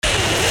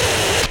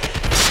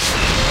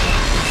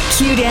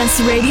Q-Dance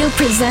Radio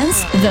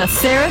presents the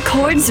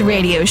Theracords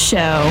Radio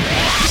Show.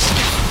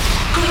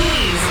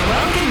 Please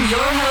welcome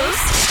your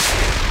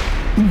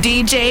host,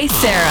 DJ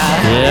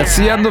Thera. Yeah, it's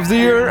the end of the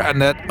year, and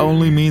that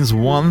only means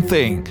one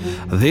thing.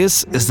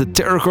 This is the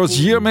Theracords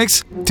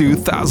Yearmix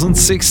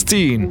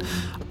 2016.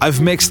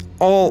 I've mixed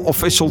all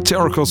official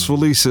Theracords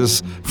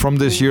releases from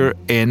this year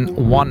in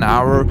 1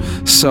 hour,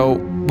 so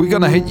we're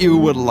gonna hit you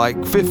with like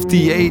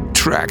 58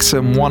 tracks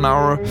in 1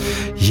 hour.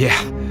 Yeah,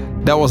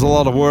 that was a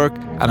lot of work,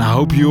 and I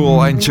hope you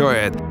will enjoy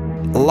it.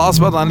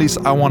 Last but not least,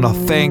 I want to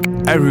thank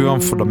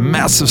everyone for the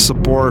massive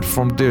support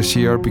from this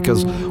year,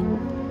 because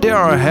there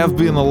have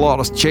been a lot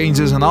of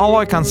changes, and all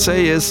I can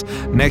say is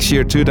next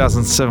year,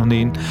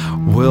 2017,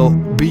 will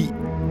be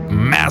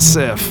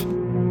massive.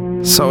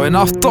 So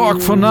enough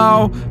talk for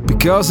now,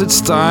 because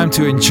it's time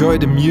to enjoy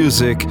the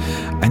music.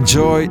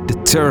 Enjoy the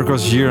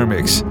Theracords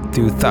Yearmix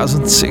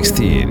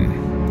 2016.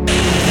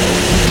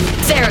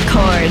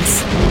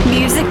 Theracords,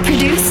 music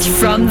produced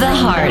from the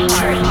heart.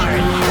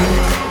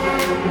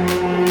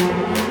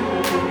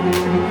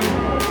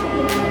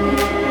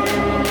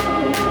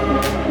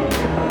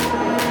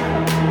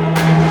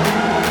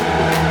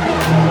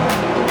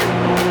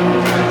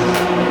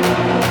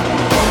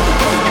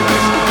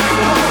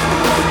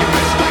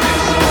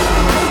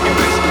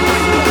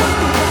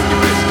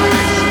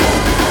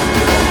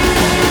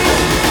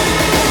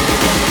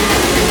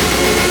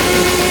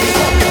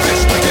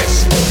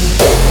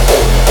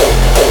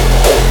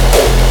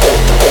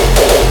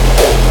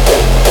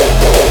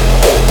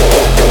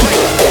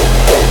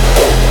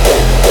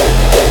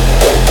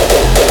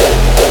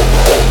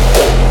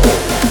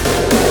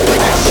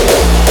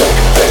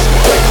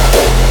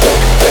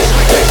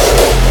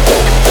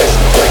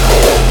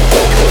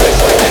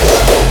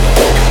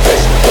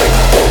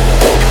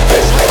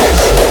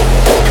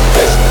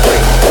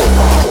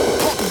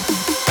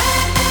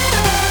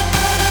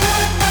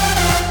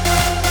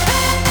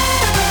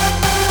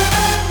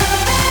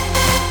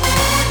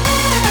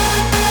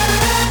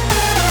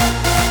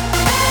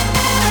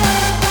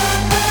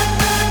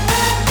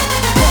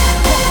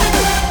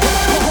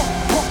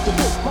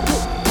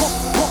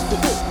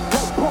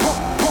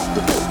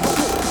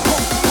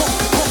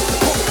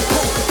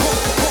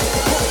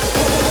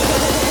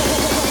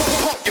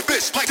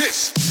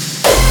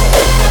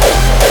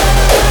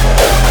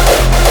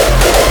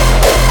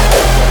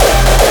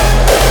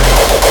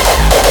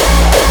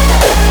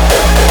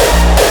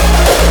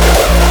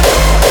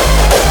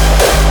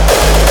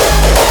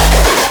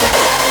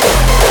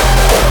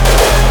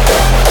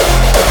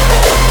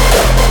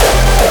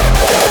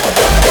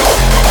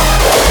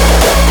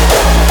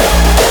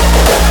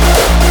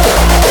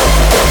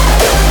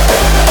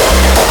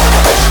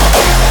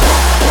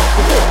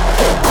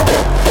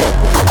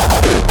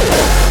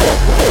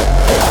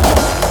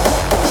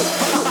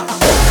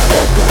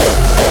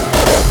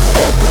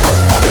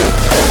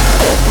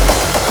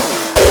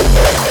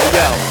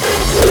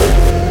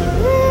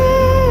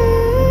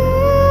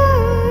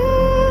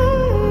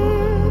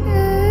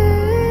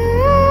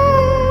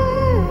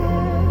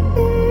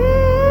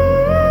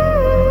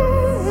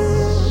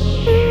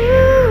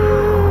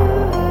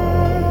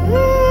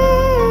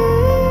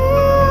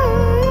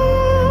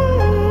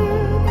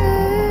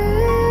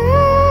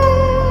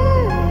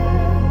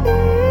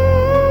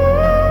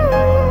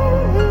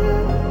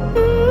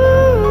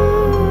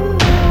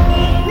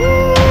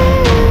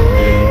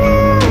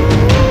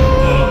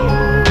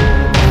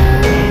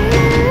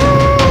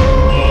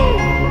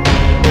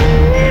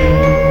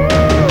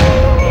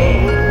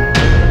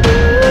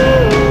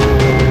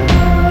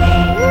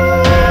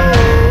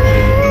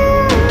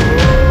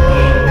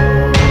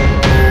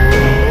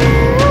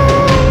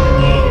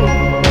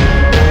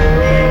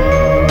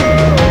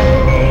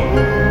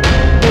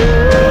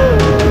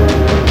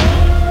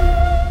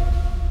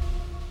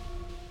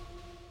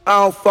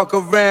 I don't fuck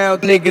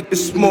around, nigga, the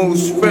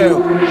smooth's real.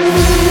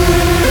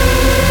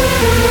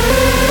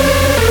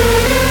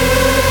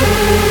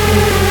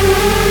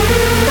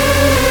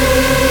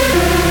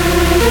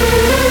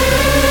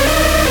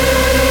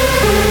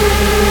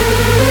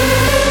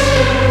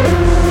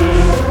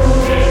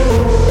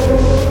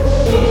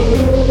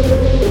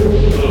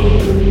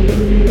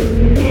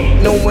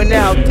 No one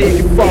out there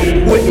can fuck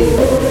with me.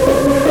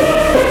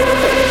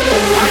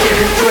 I get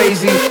it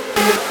crazy.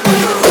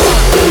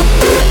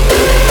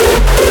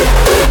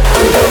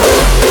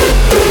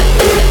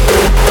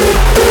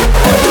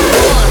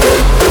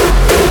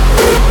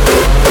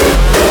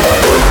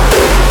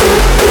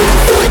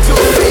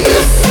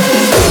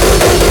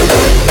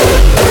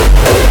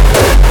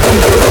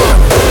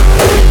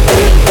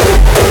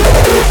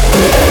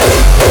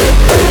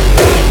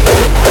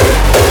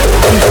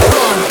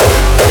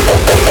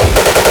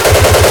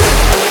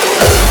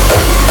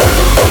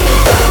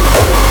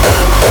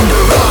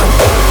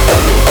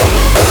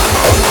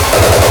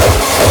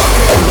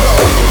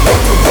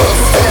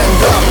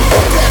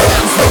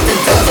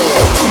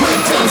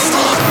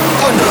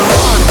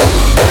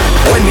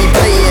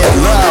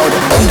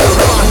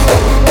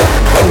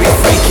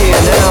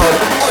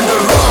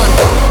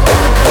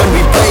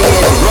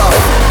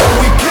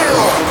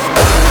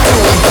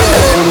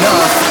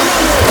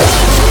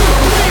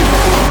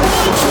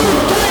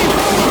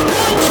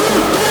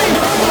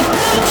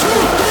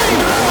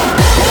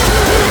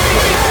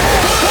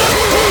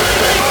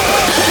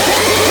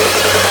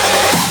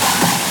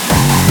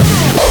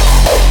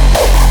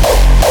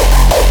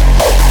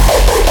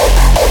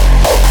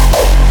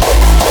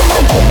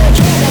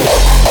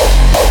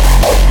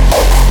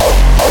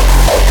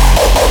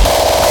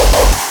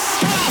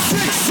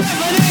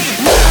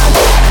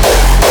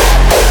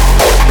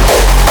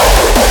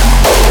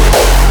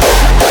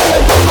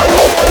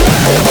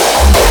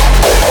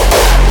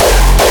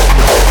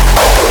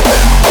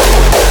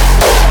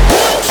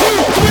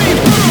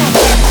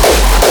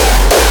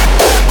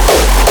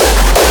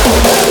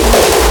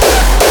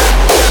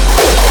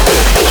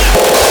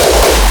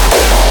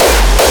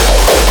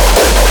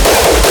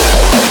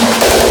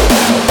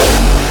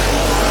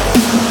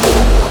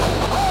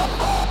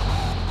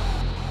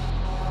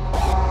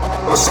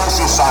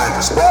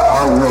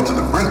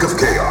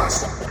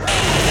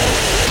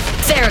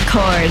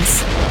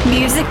 Theracords.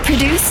 Music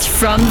produced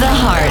from the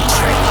heart.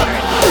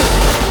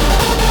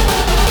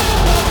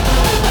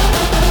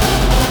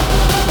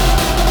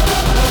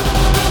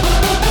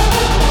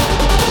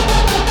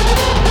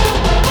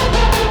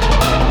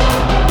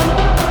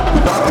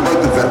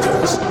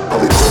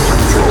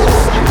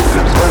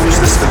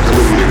 This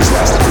stability that has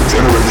lasted for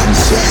generations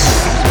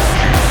since.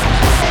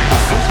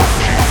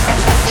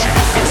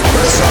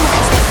 But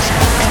somehow,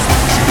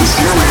 this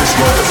yearmix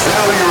marked the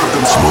failure of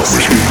the smoke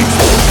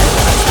machine.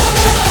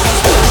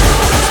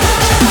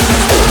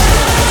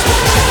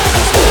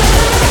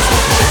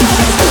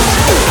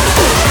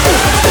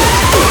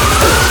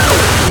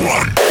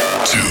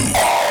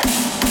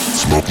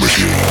 Smoke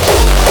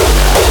machine.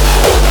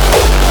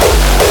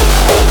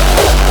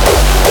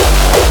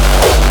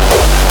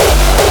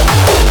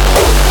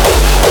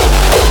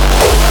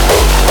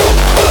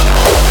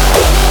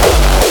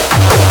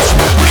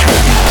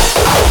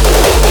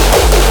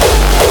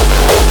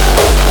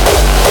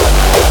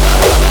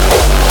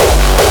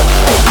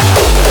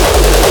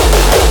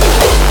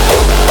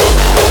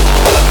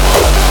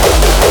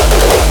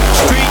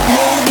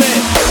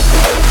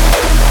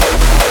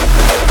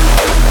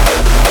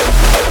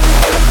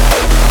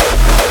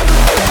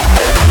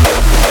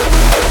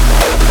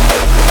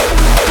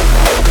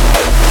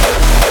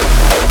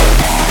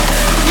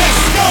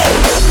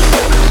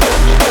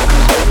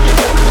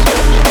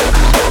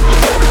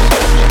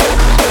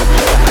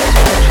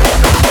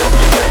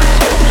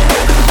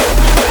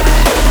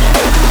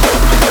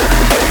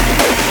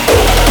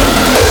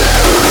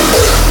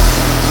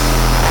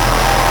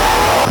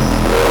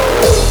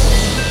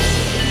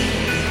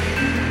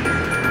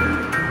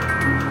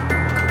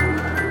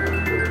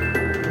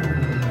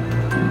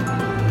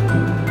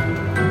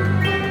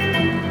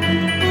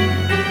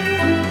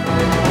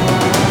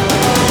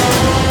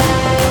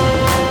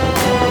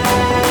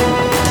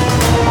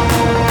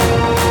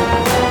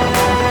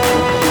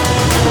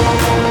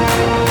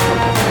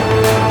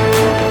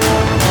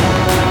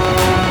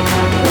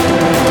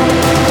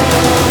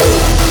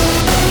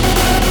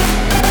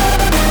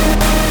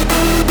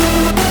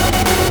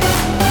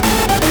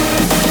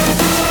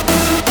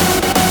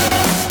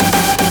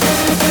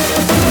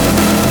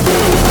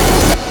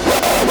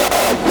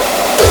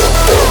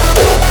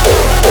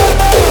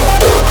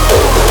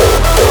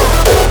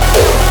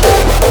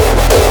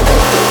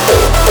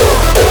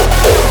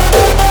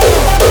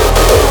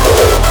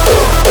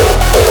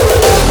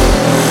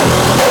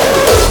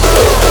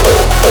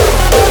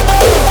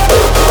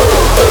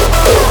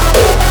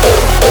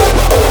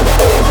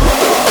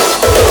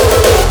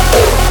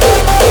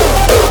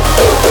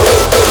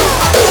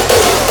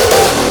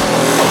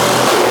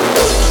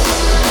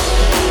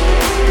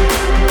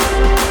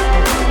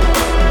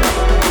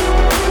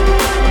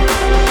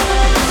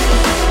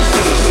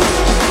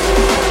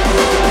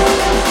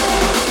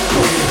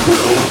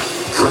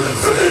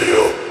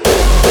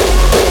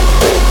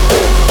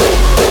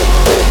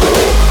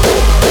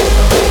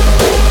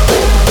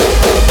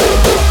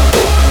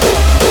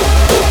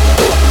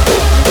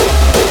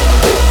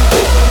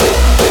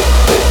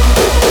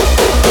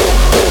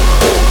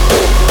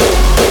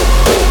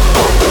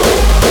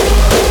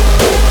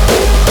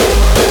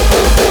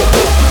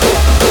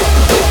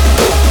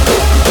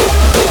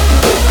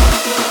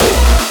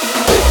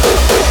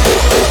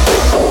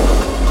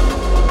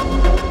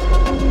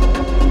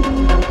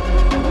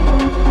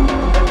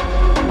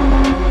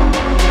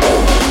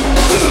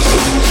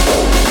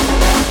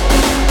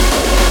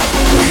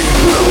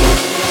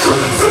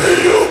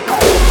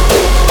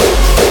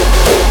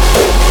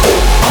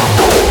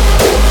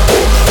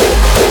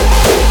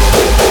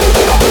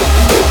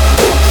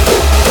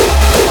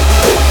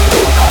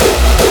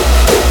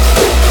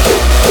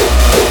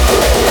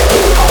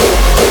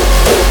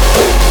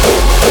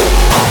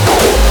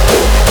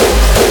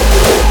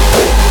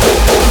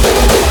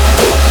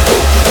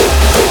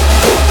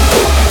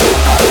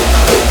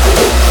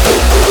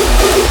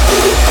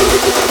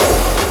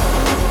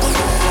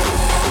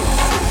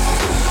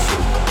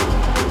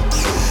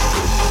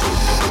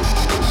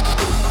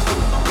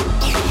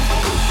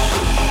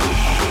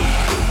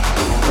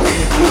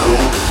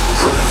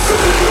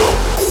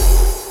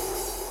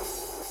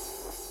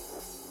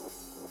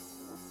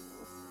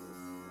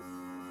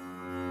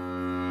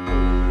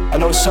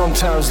 know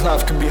sometimes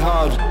life can be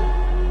hard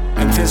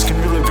and things can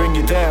really bring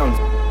you down.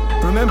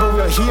 Remember,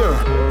 we're here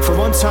for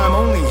one time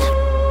only.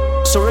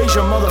 So raise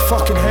your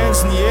motherfucking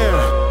hands in the air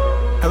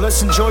and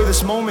let's enjoy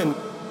this moment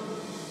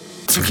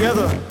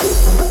together.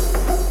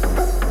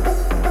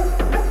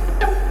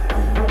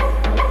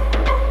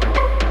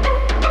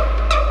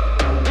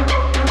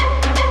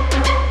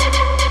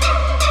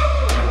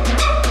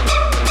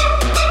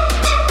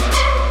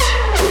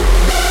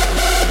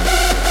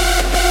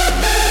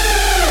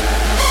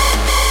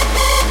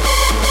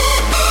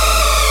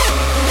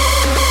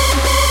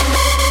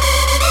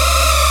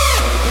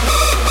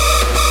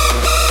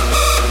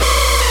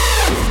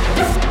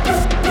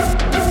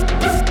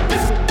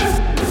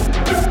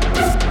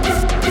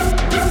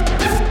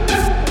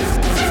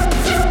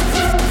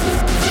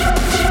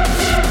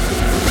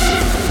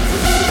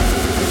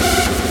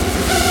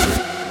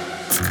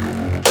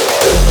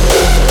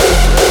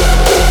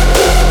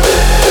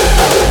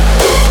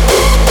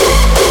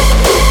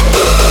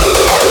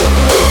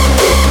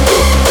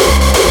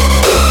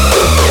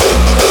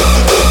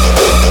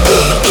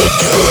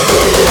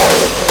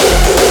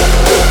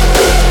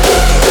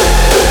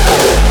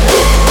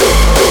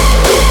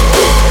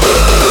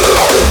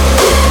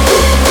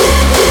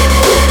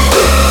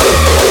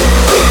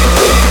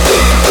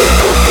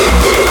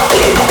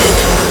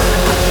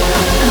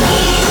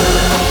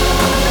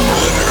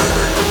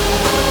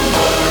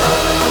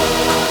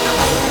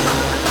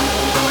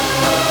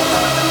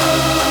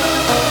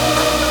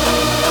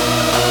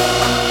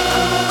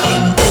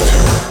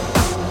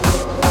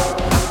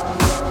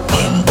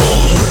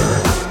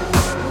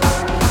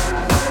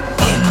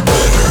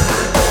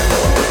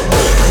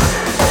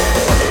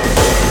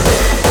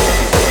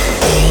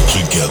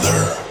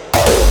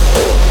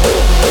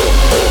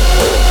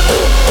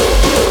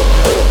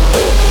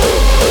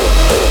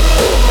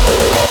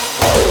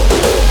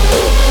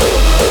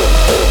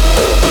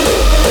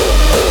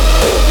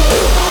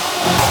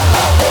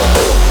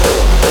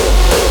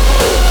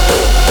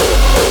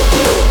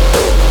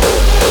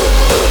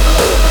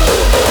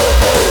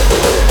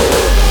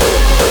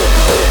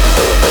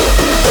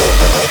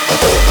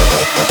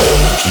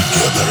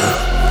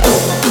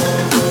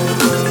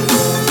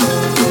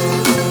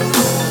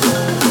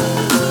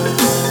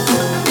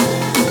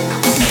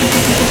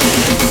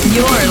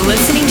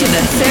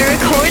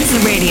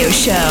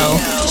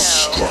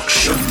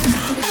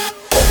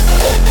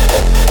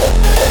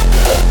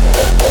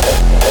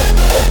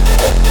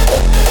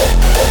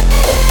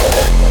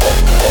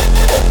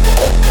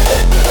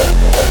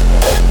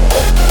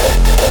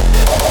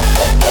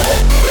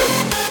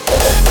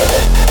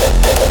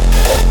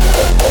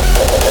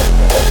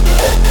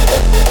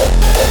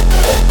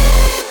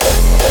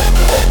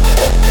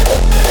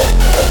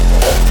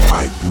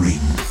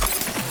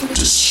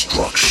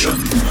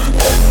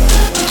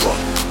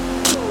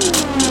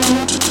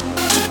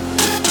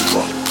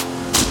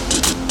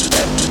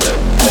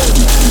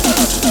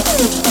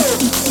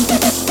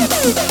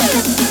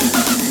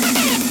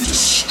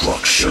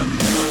 Destruction.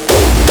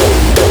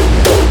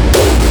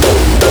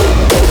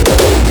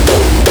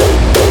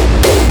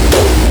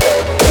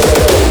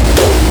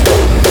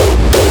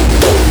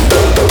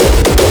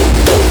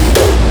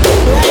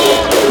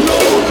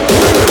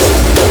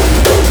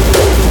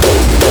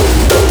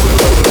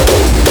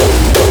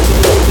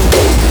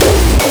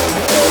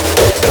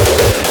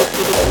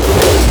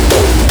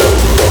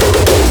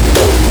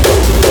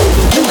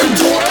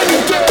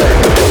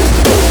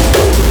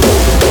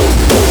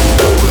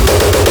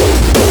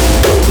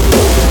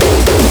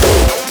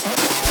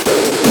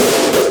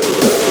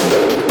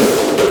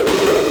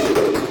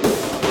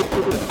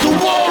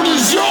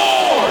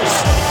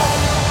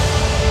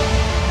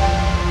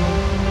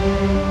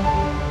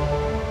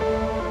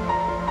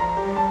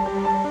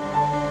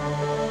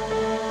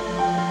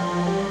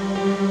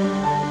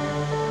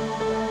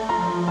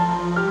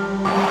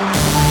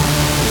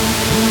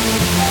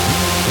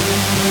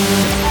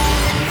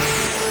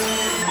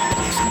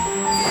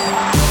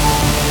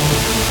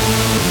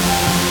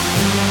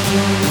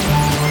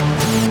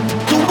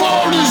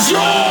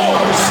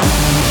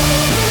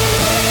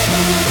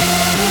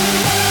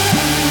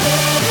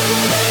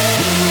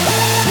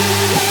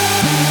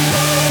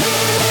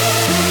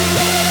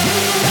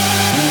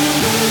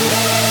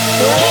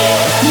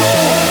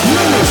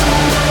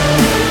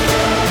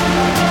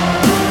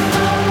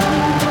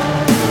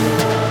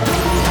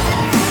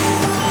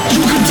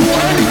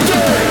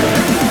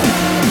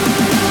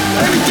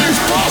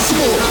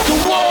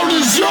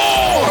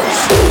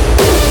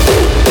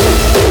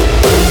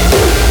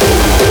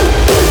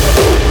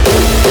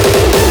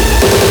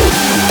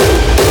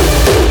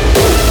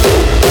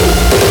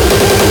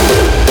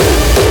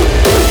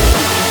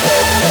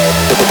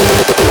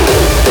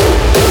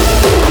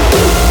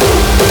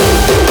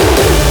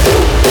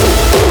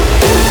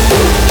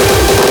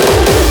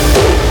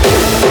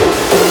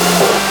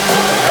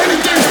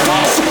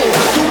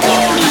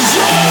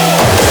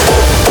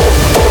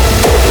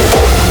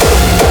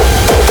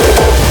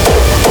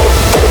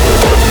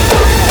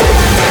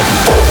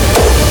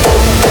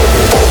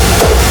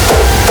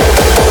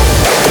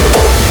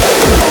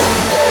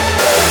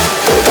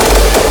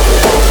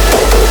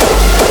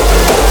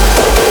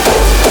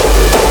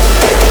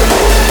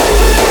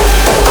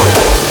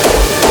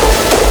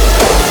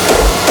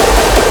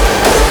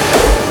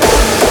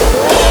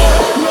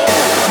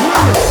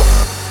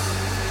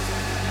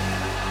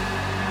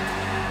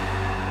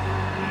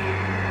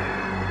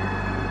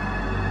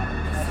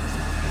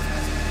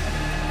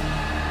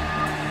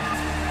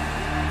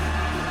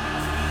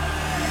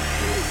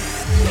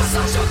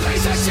 Social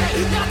piece of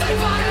shit, nothing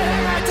but a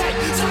heretic,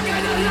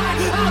 sucking the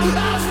life out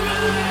of me.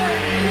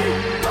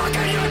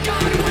 Fucking your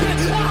gun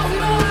without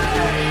me.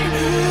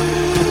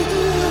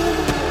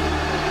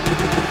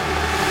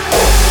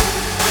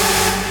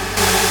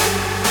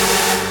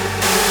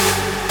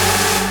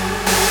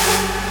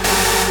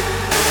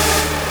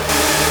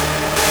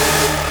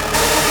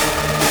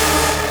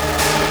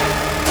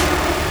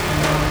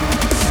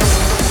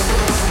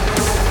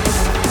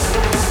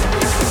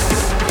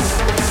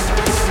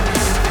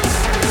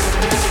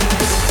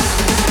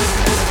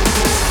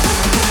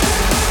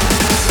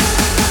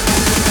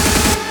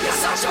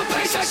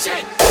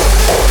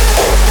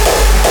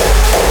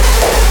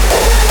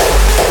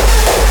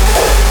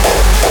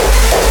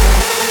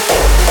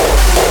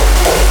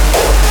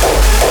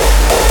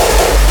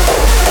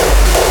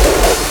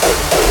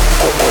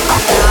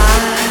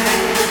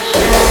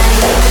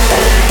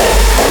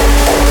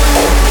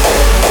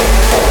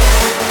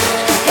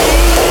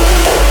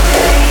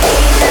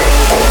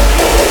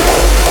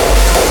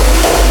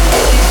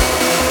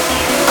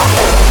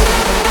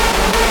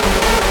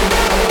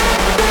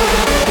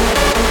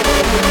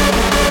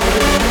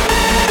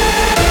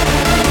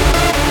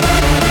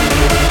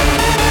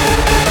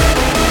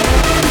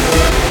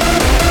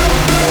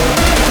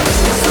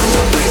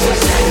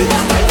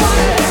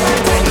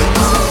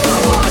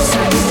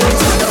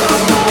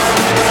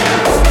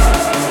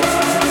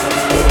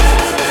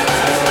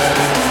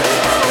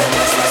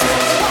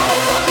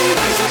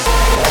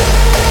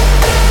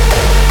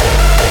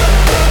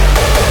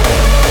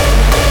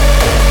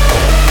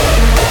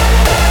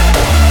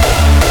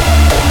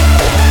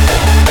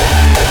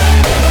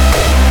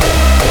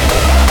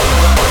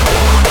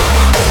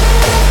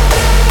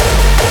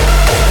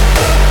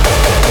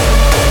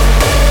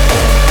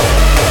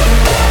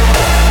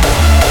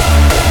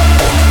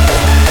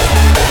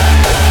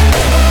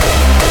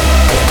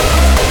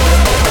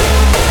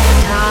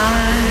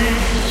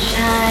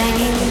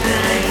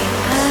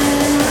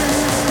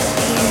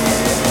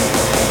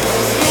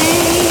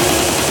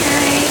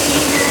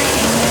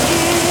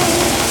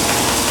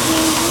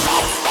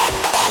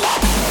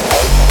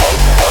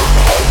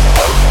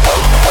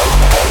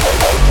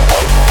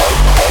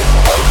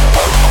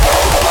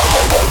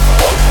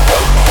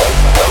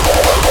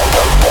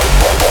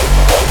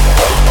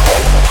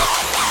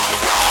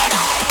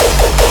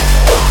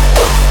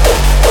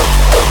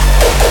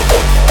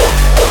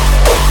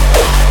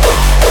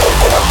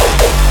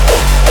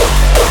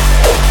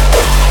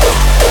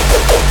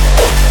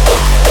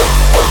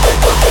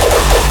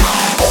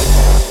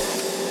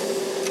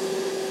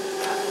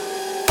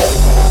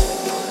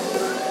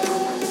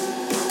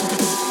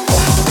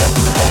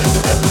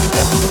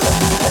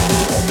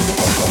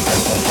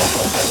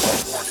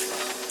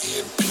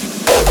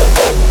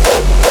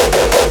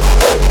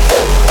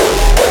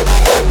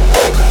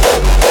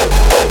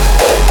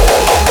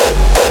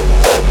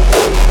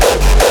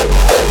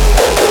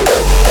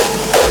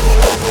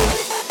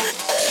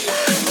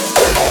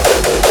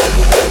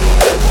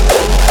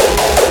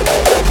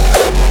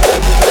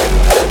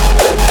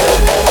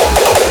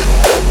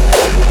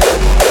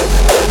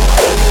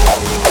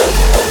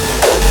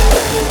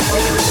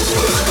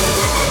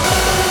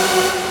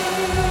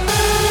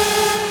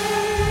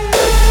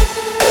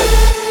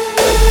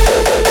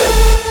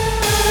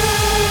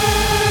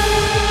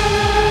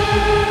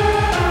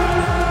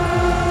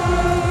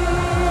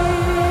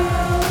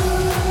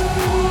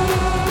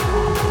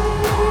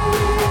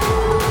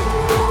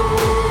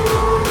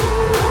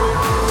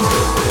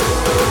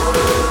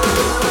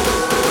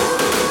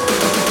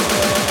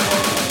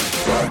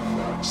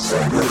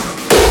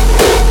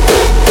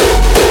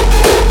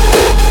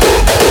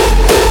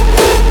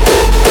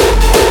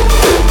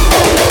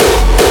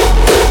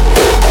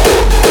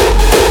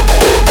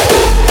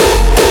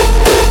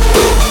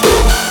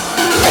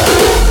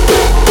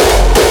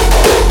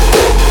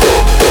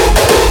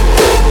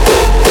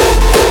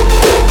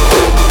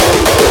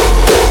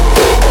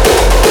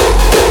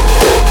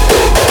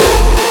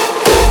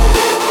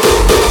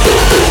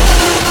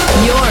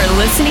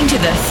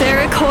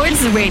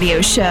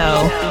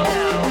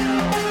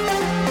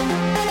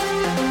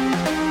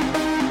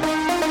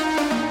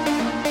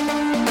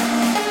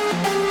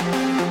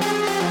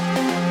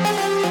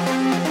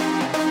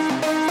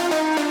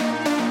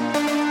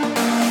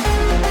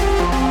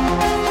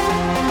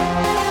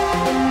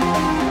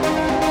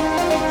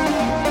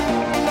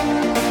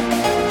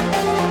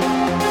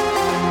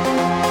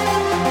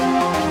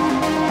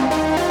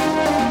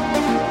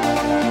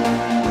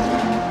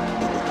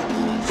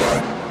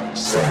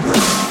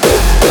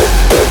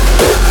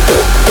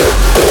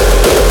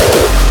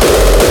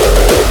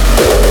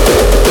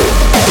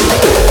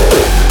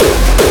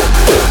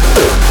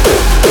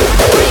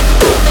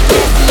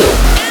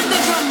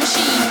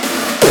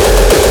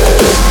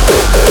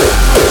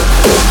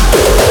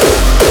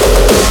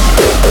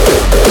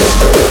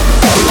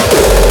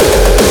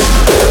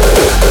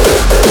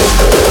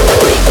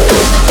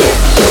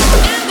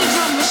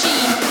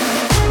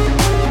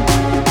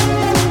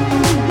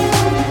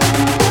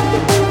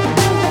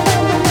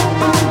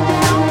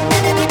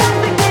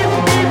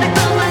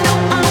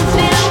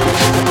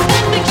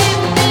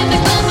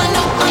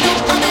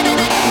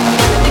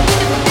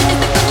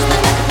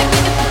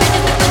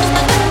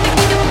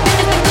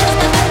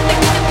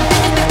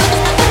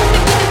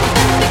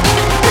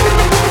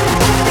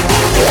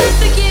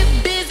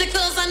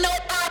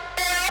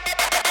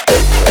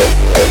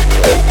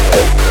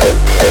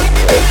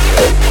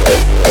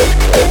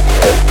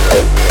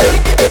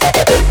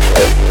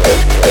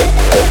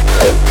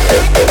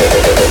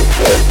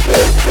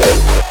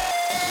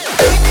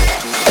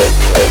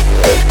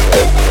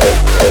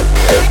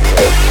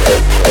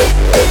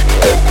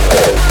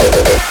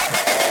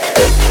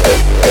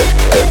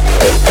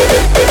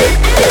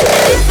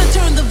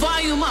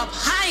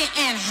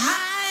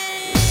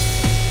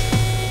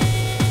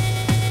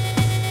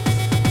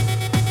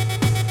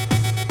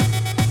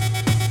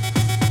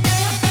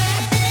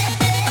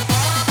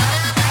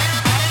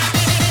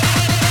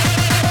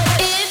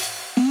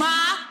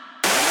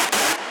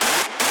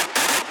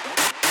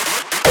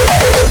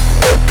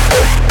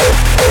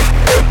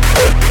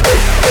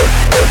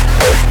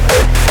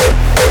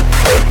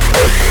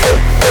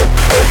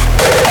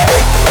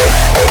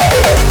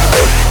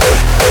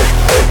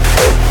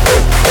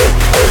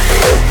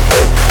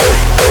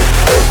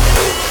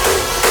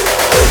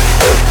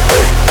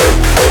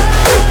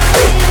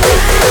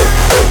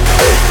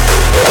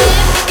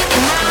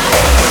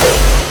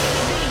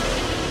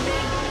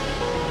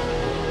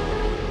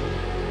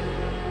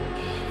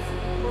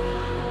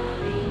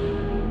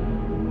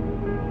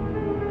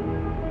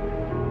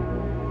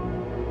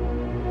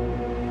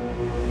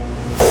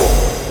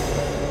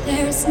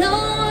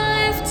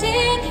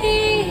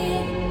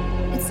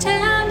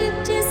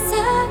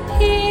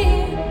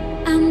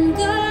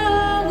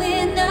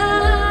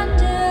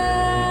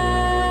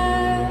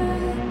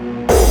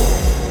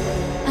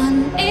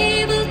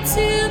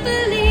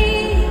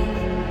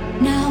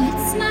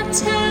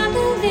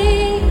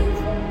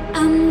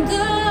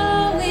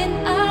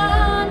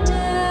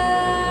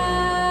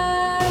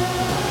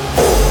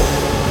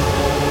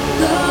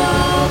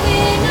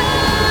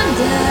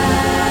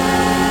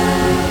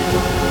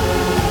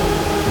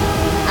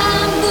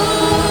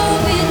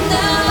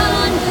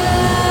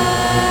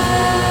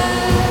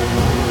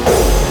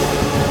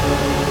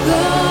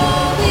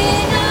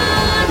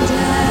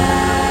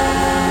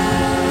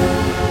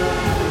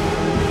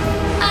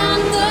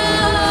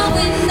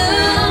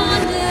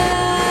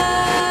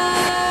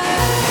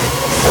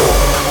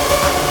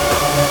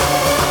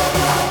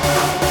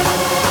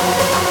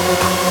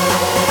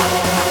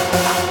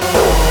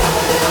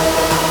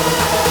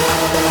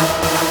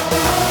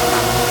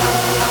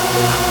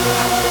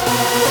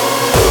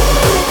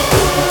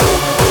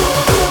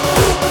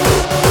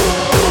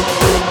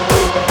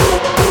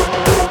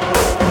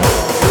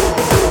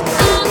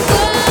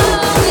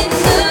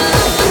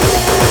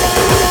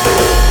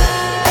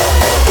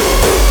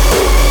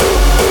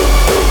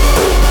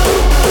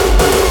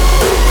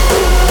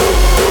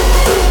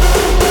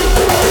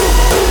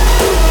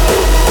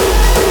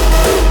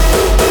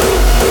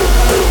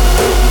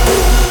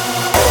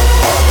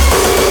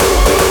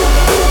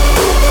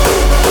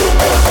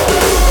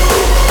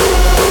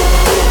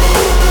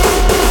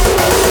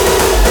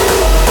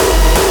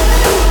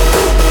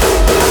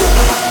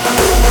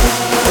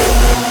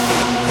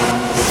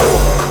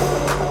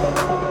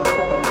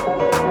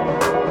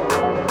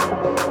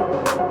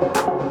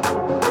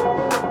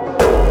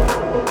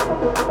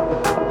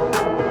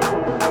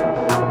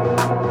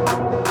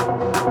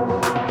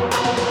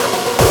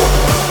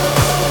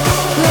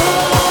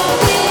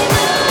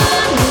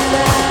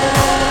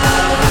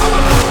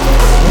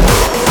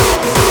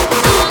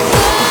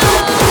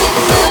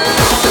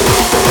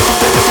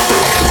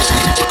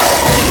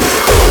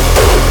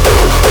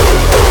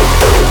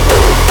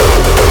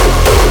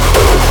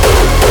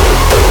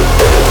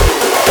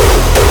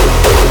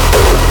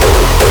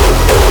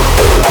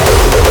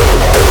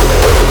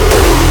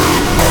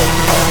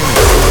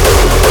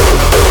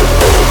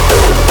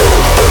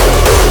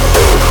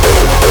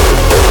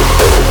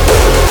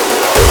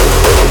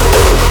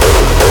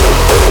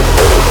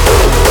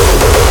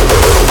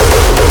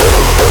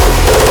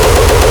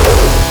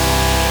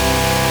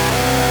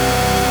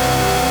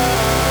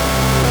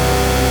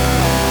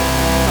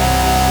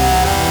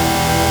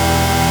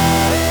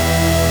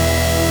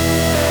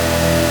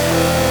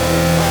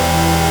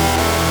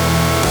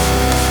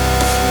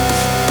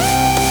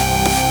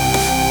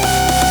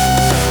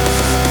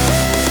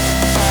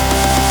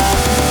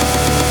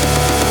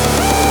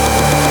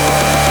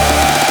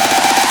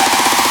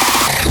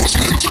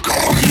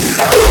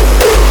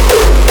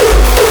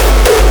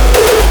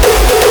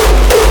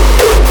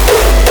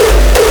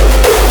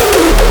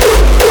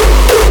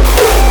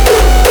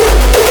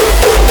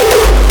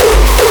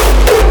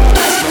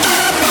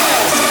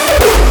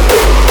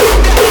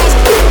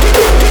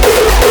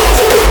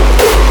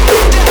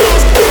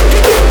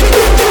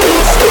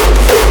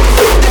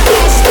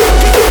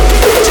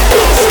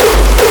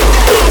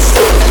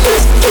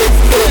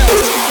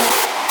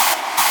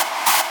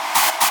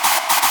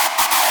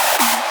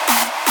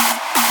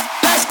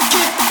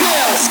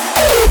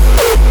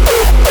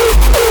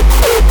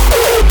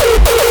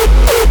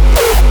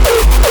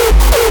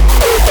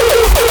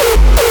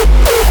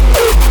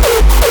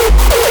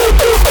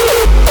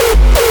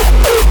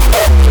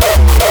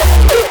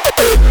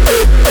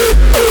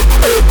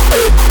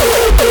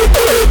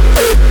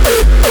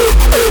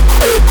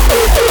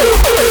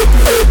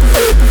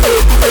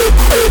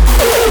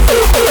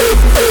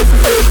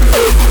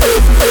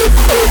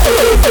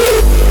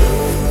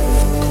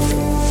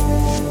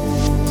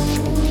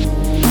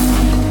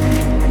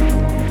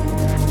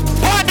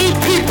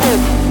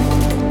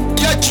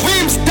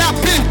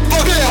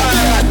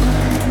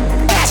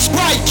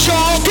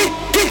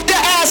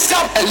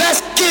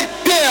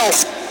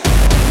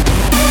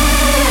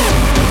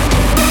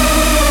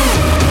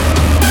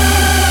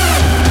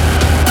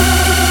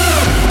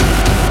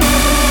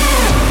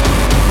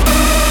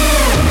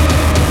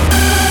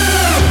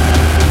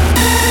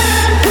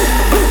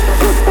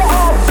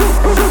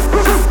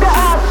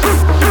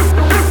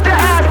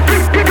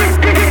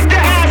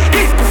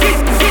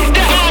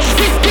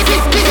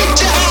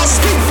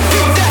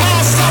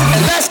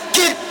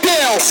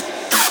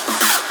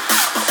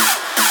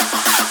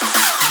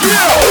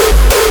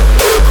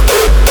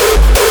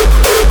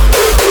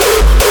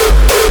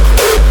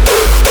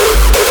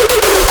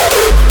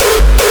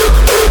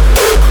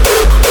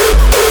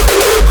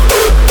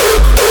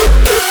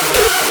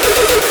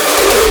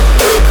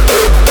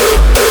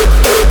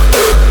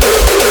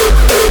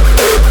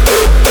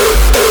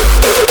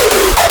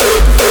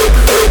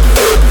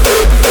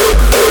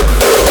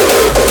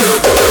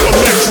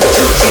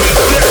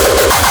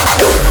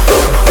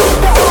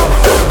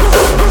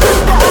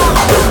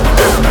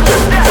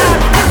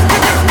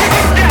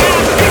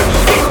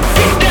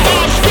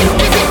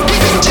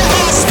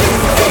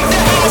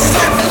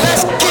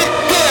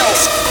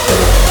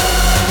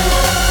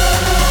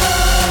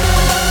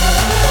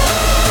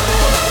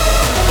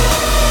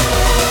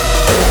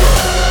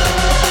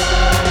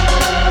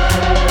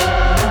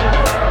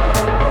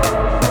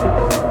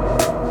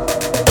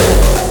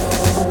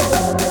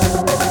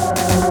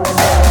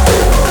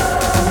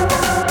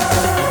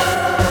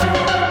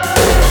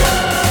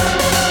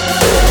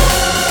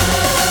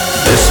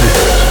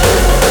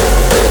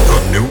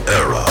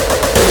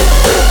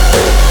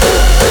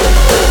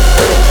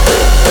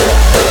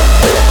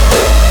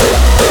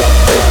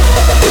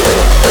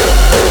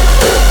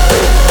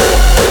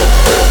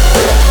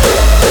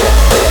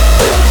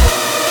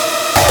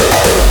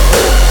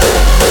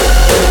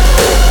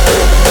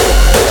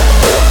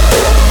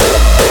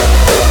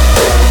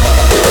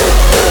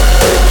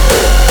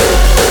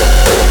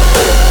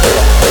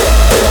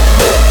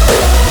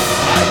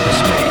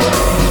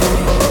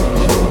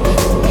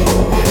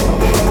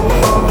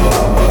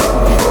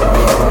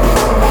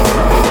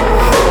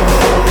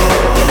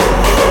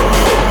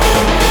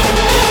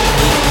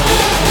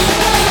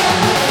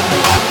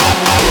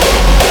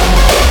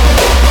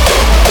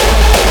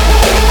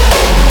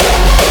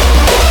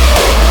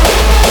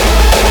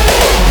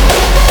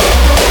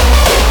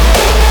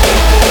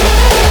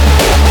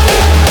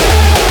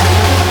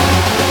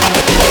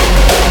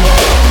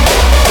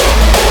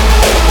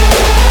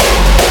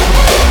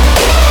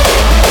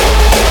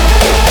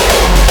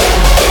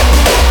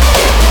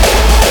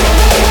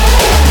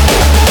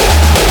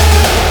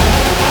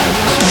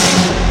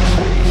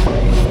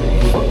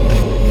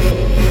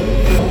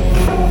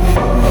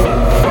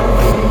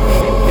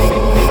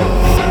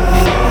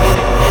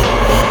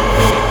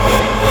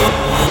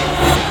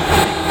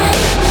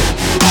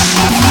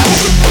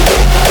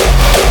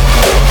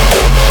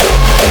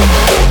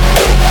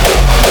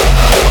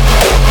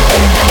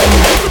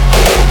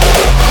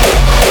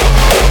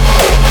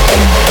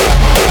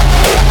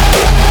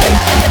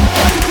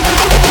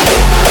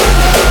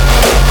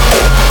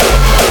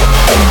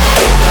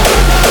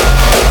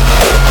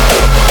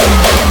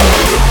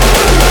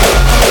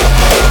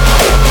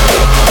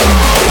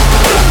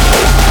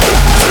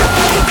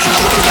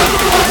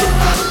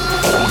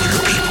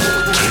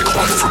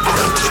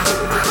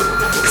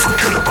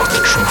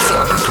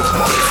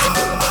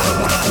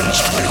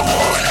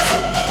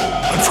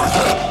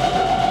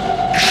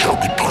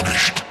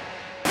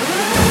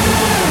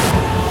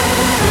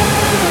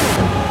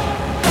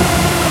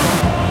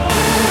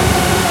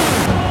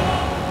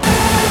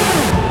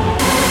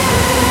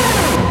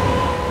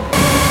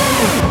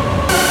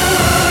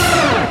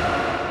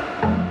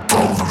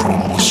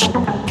 else,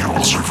 you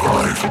will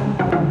survive.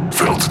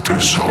 Fail to do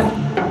so,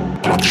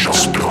 blood shall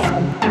spill.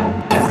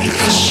 Oh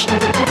yes,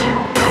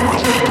 there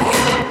will be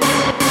blood.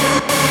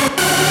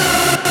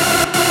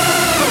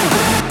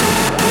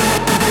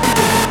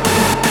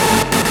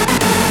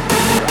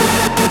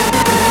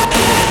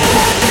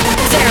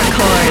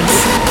 Theracords.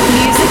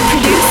 Music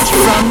produced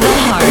from the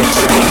heart.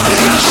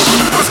 Yes,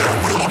 there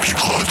will be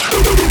blood.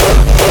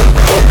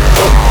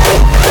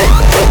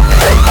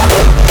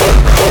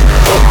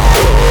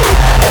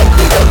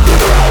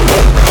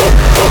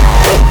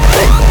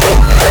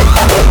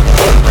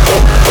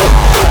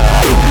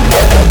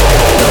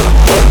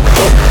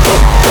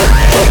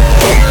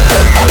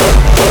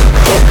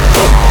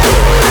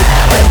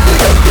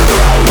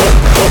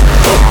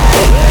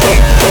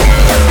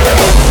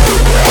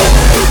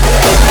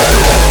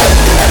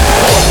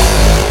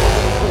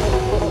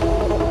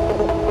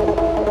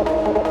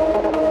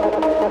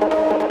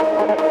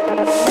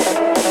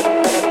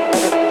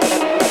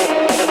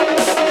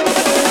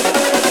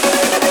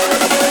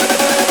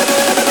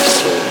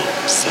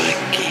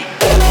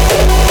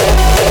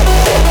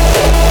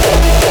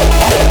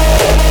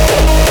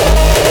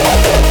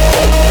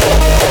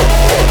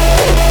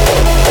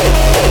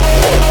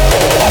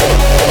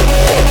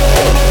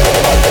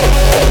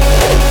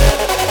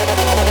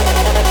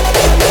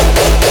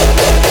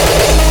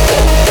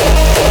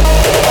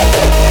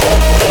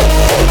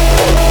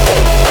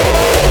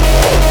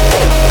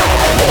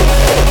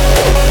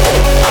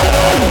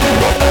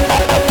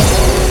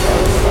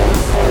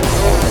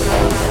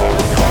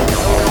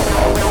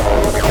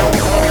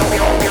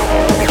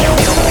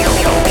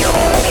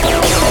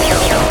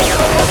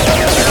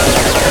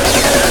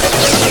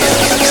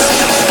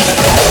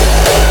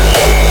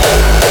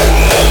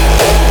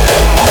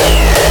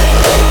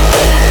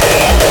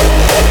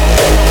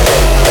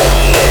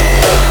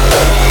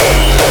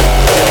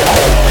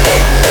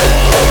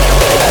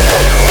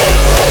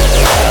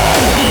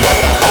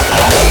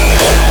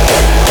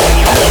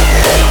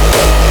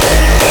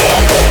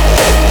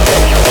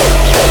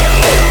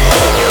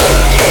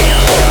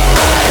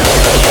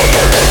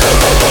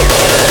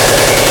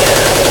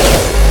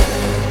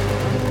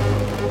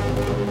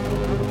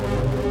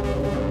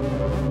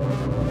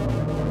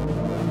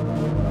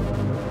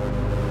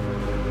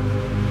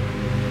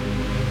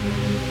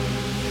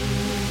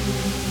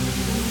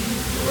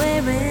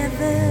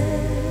 Wherever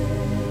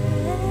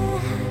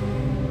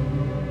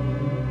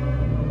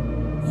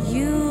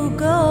you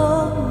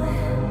go,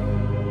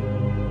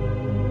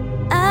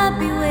 I'll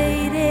be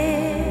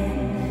waiting.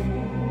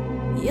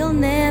 You'll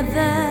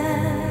never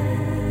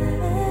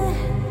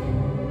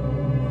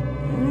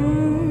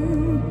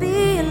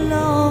be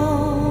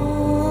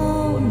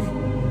alone.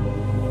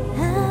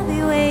 I'll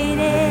be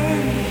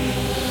waiting.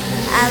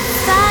 I'll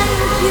find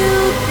you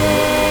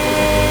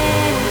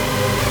there.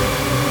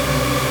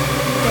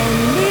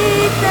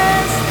 Beneath the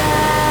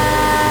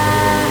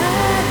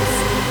stars,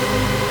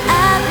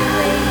 I'll be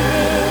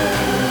waiting.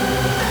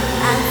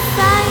 I'll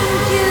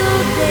find you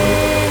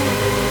there.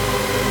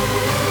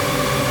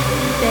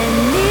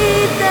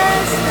 Beneath the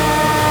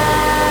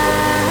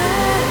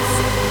stars,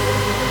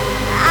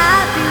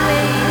 I'll be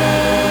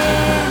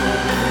waiting.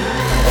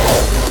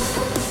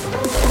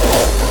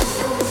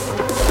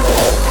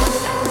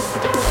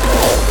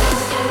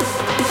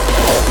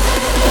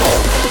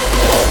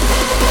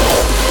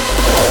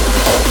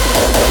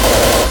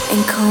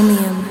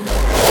 Encomium.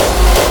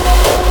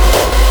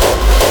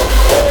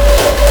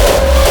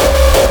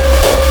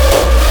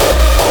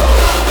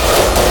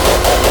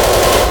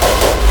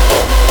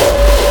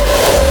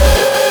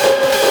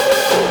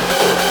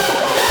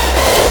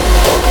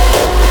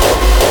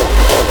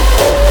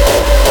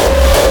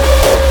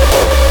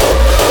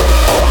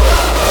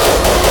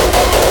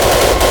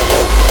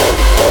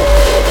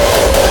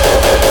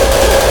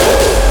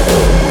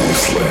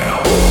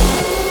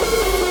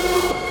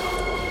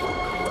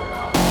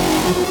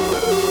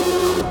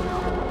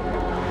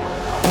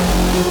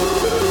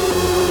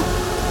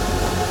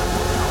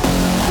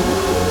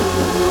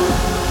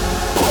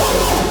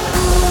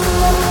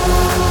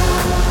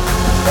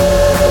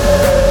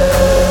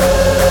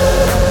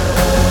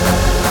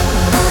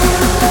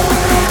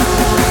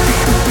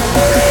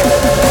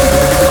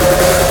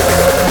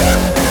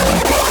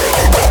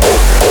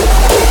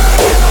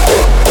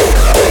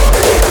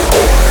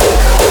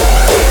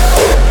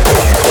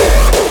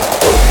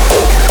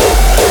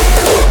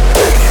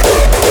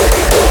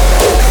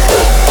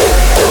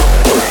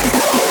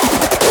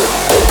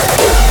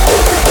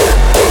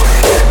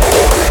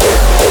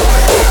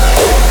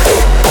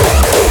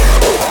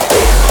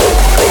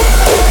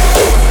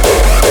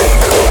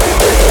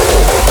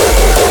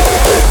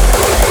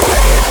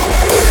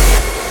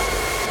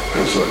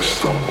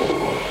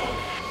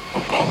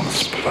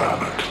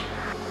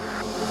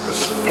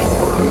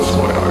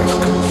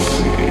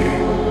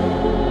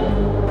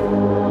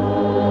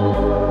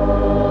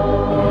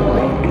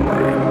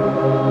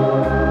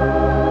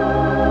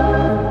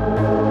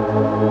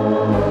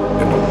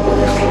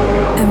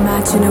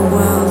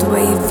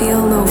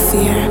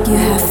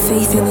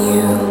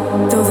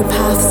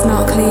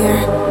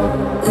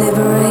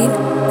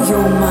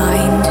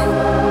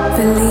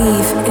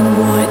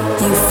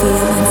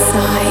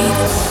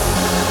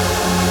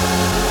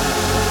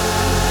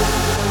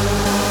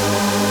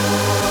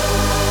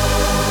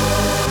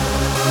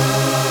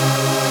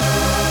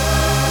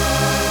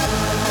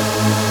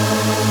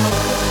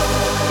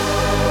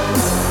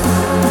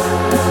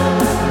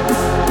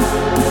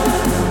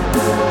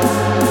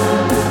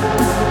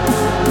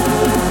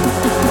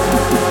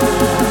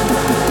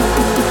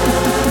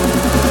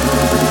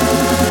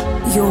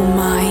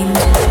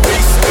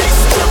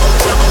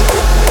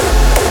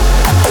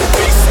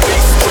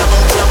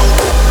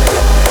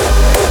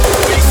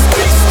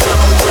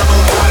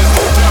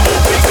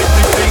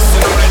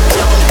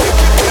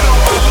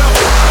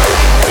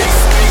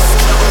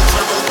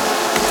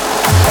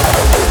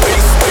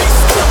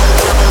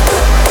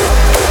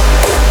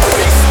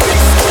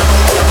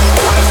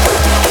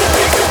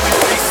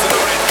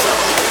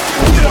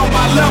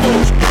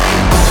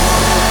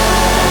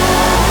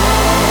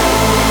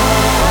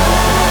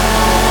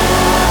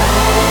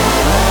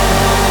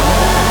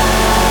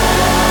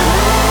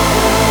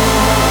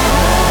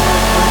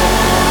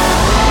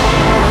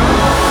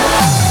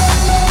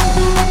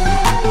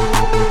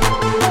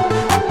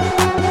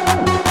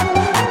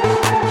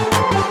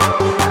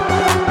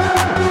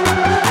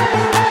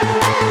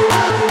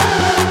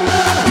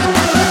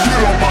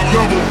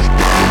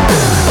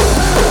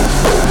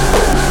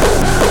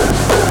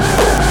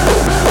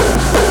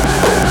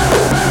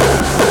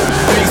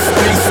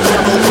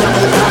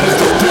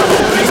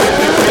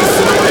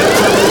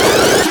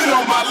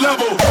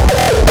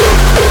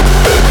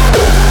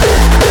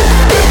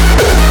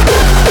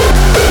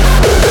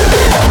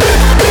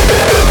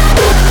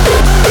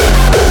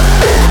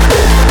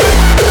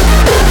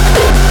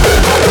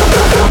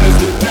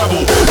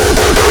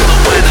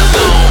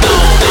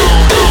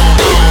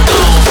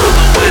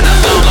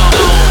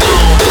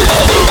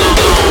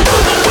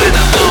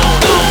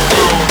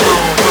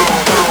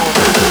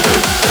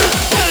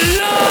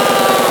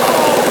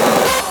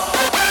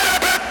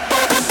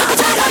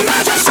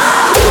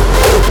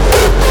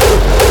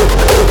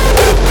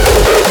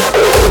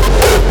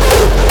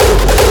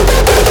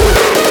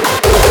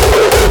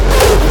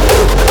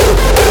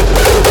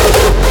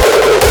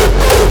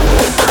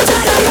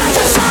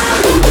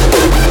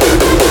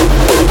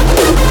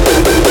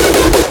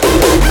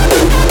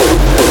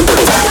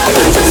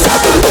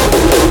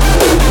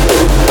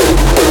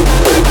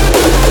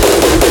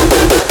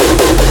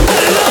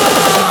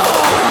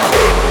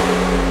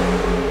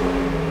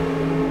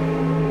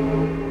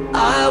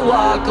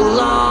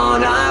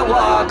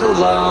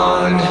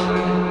 alone.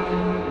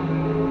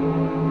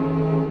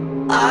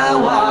 I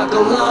walk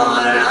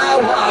alone and I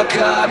walk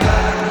up.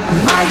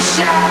 My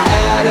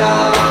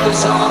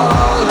shadow's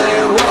only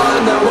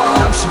one that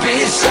walks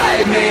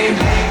beside me.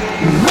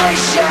 My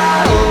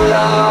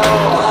shallow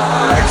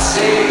heart's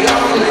the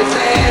only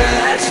thing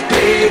that's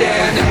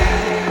beating.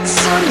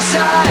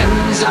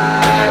 Sometimes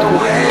I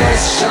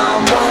wish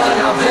someone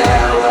out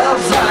there will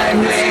find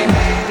me.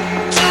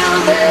 Till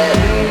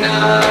then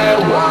I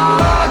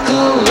walk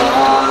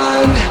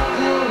alone.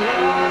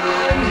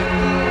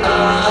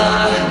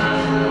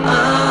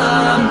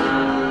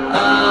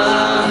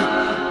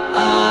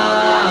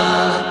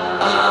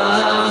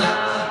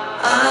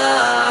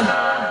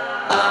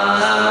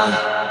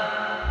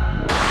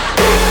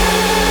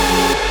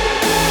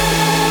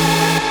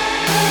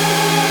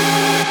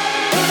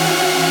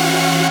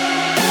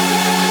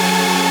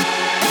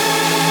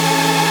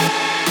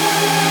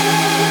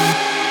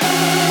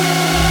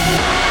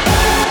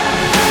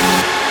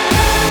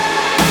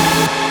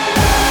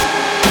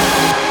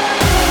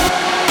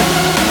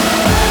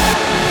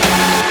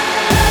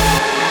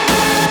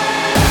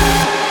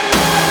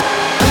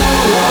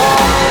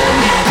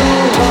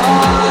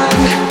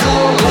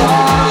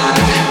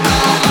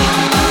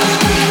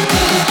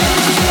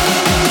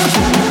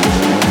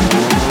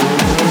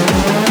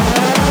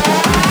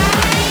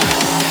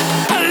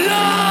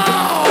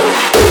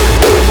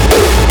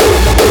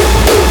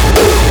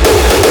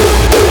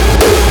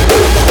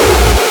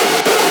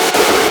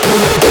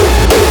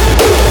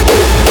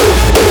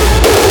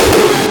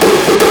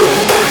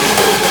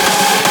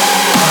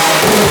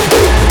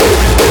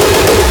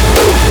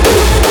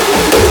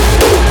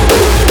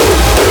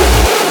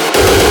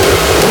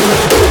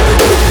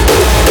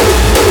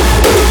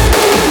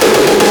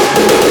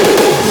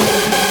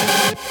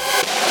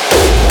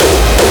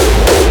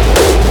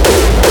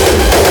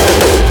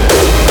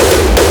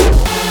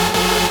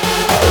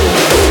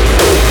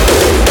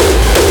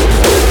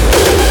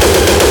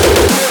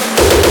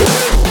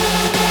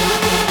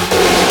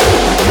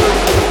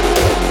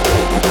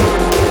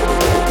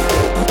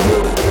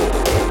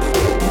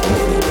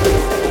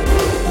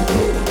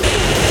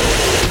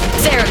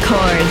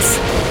 Theracords.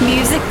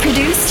 Music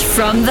produced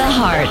from the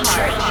heart.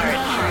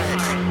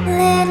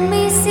 Let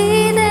me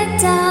see the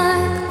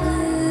dark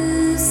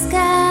blue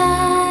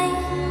sky.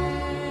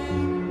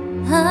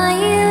 Are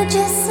you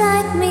just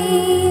like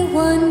me,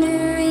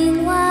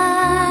 wondering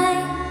why?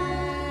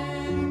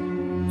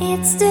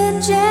 It's the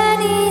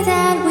journey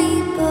that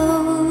we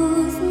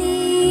both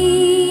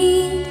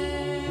need.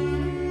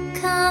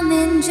 Come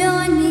and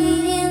join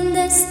me in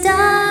the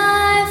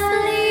Starfleet.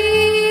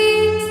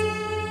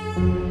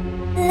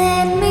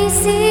 Let me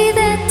see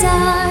the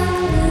dark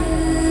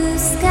blue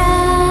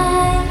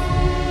sky.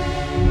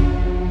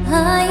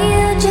 Are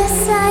you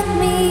just like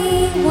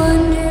me,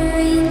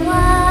 wondering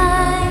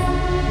why?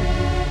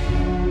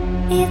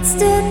 It's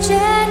the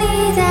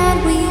journey that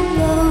we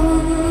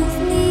both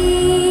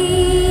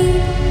need.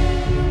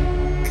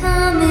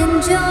 Come and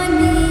join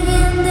me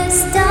in the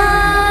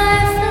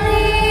Starfleet.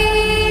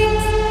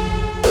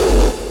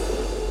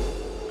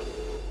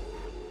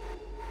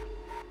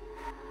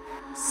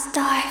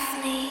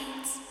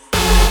 Starfleet.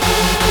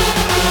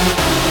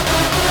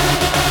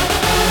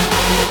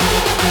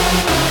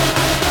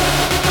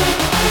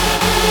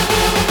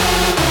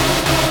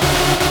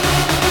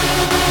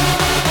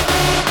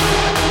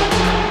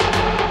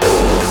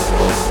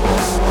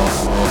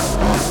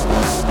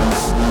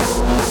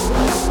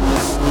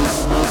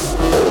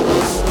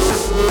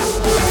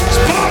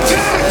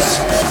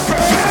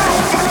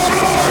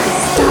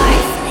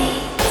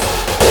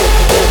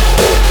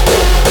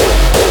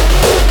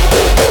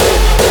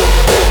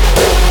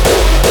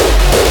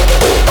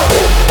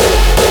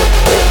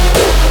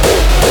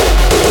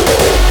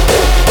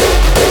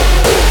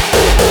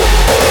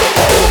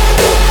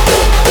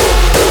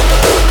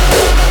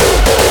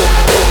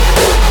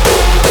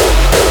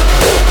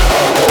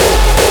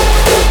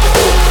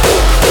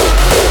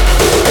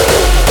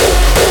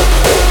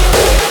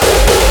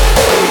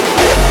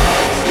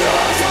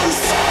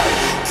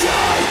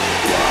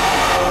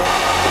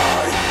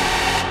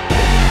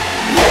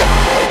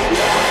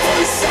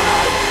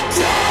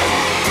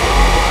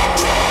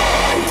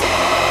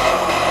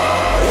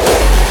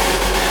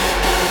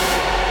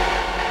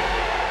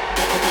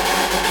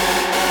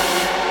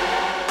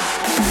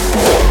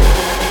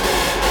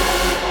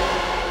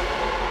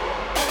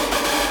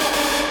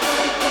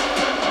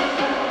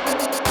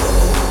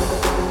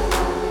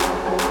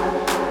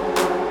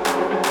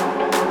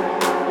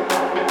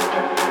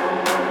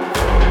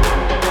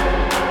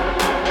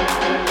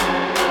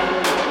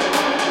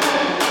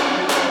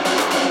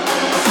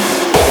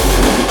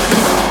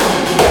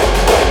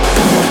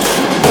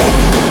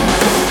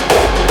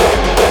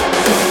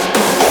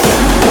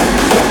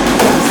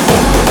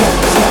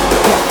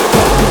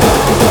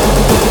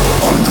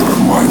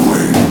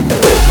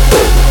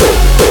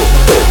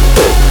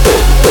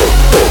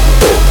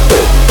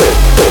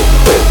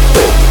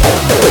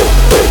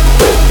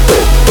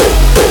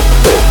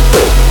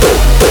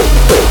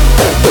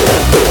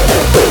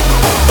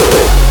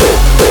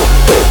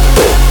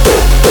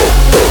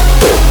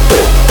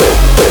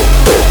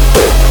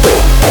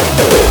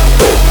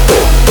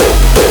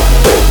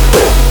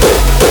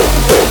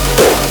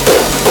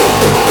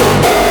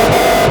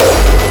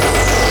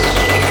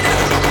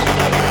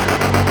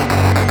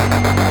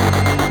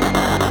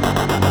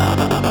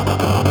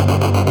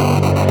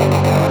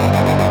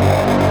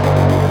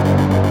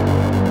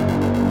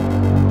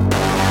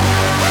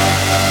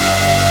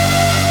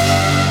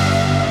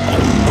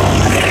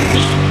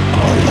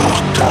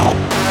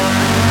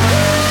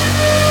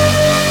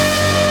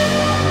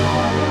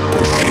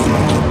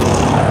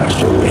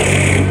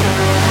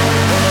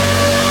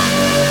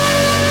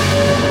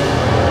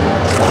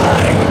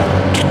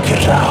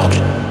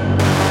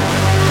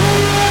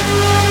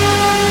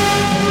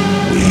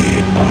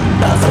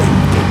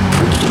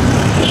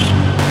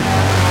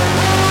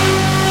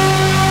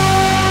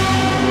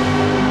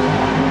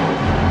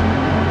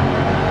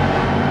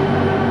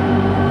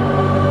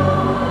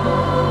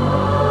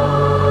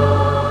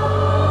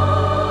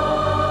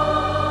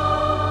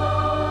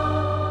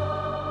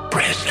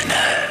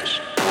 prisoners.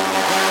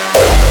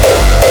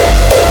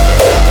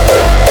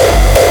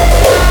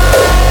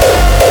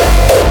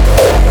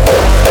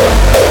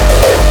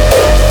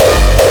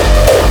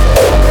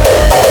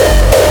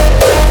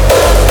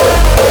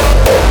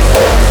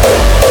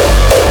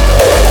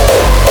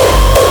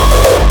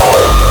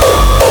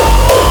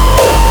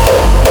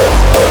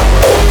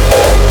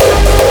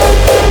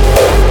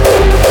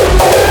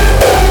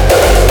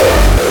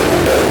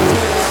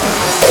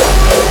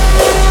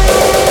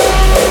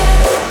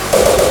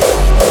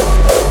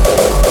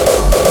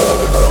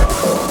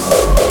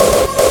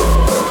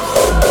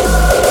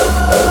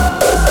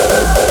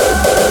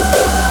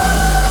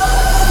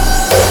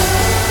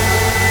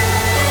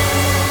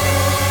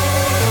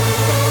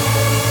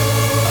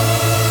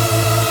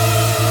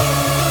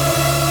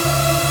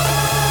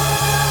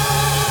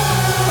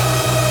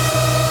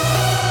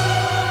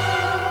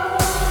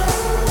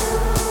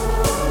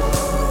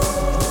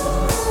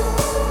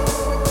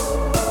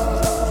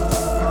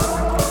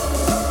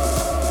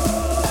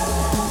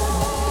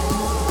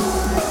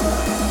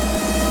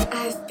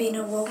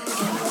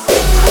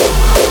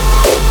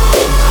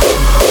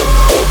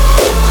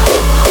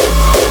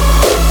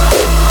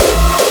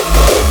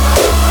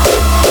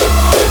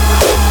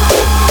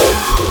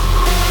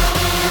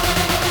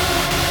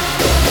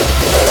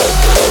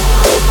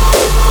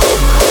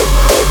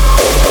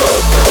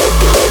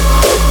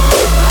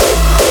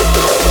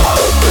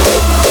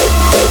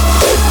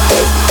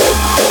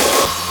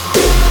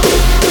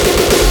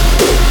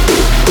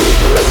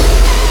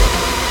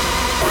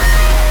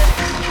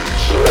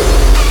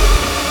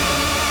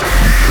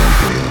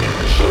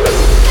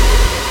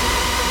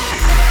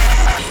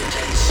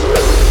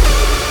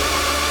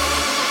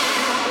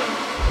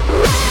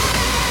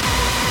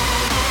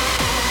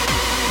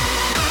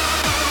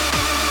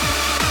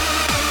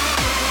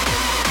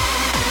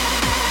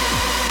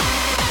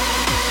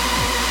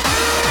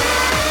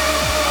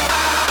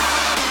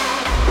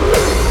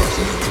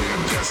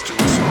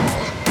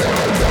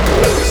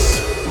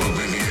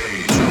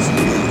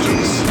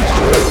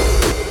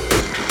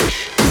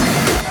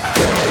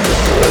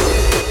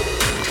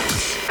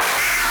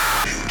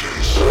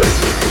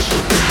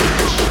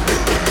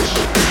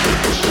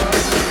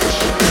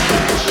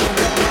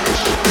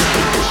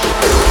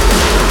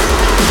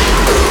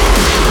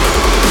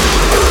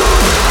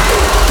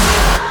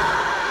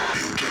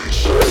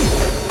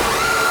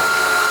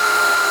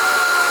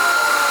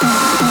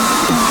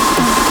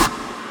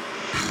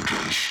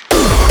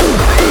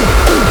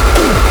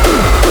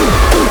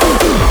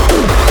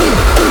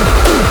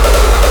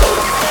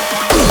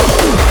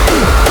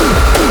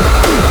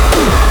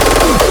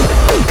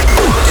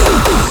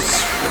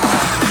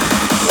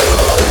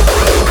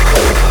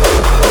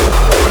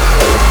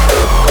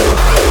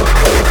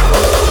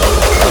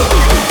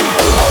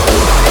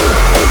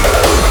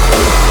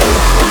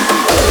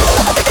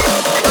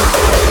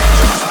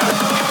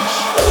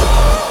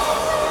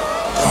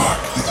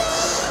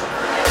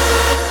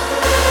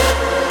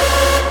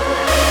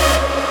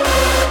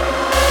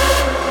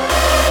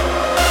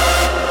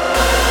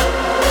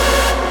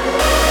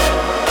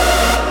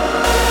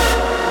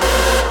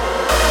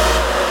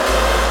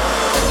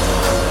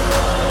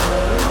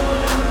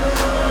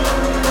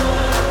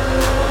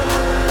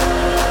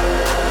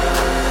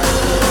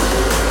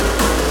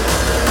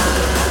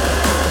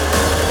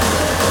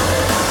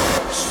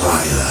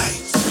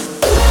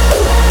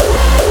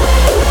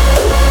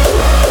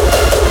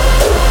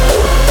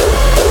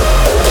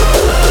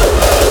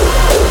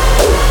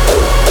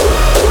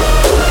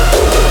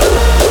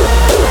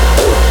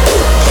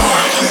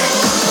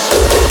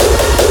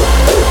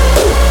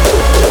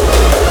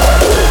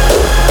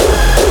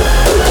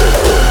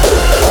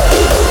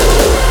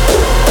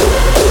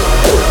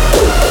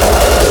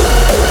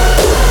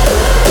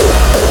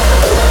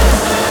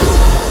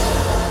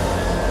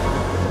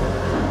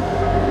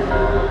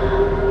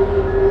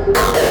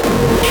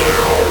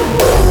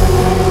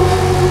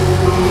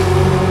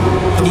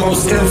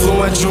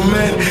 Influential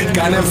men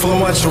got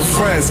influential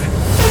friends.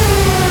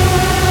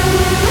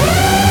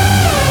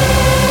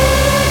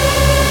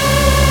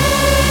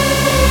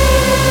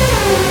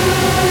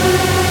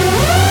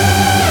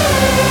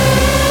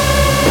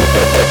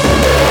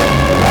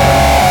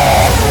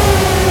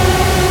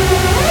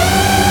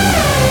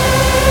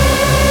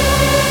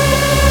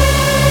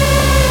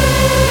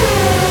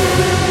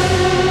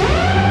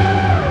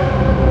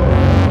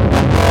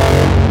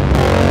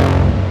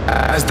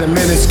 As the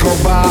minutes go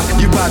by,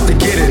 you bout to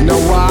get it, know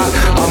why?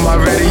 I'm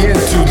already in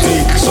too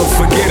deep, so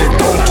forget it,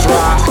 don't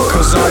try.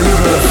 Cause all you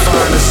gonna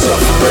find is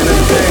suffering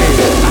and pain.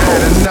 I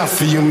had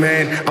enough of you,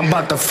 man, I'm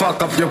about to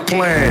fuck up your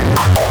plan.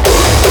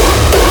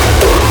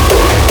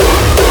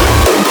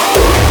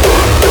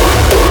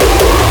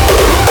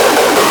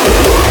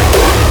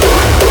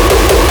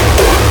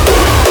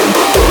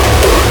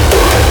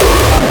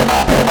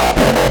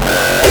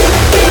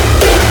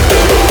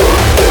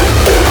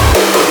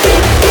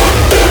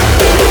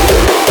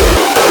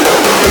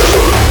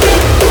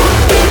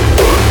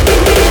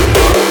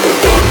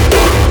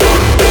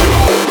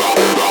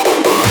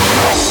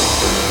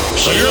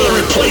 So you're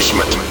the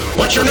replacement.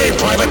 What's your name,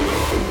 Private?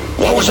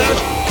 What was that?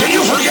 Did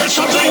you forget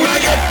something,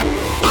 maggot?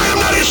 I am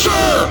not a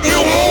sir,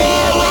 you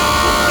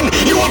moron!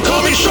 You will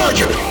call me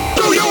Sergeant.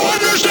 Do you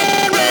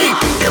understand me?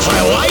 If I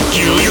like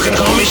you, you can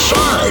call me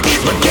Sarge.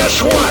 But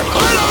guess what?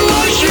 I don't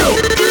like you!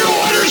 Do you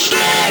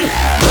understand?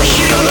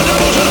 Proceed on the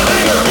double to the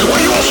hangar, where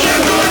you will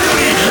stand guard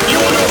duty.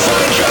 You will do a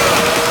fine job.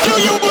 Do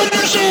you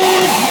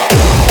understand?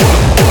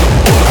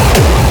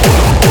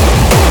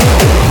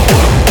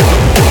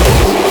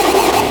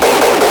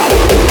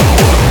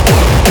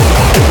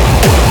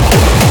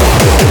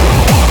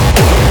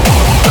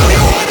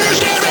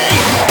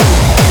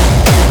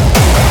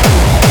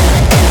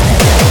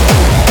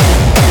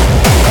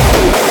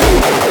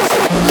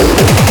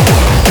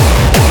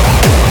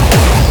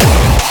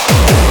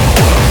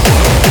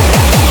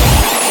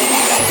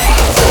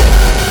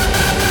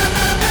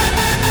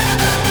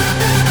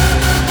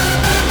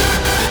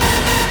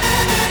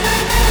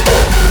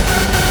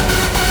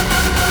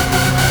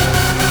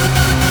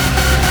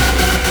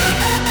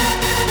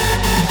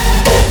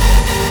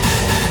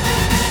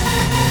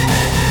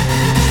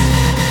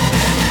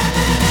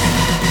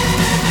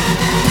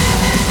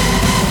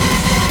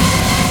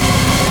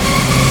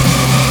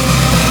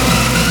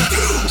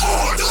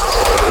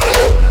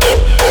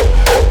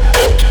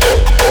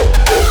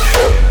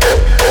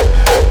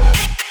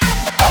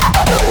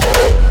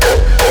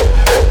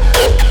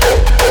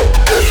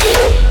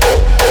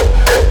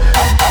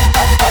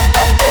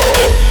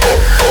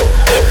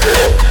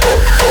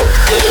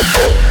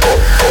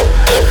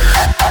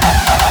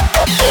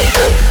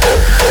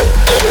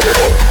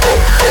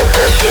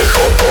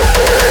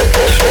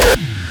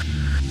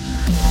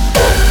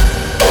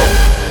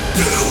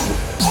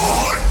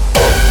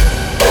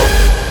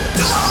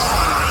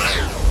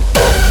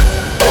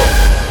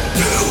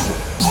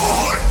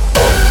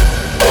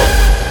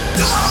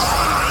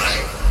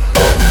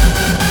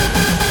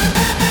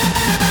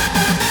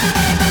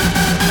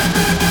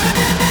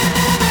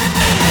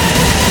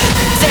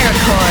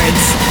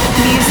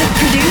 Music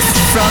produced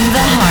from the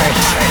heart.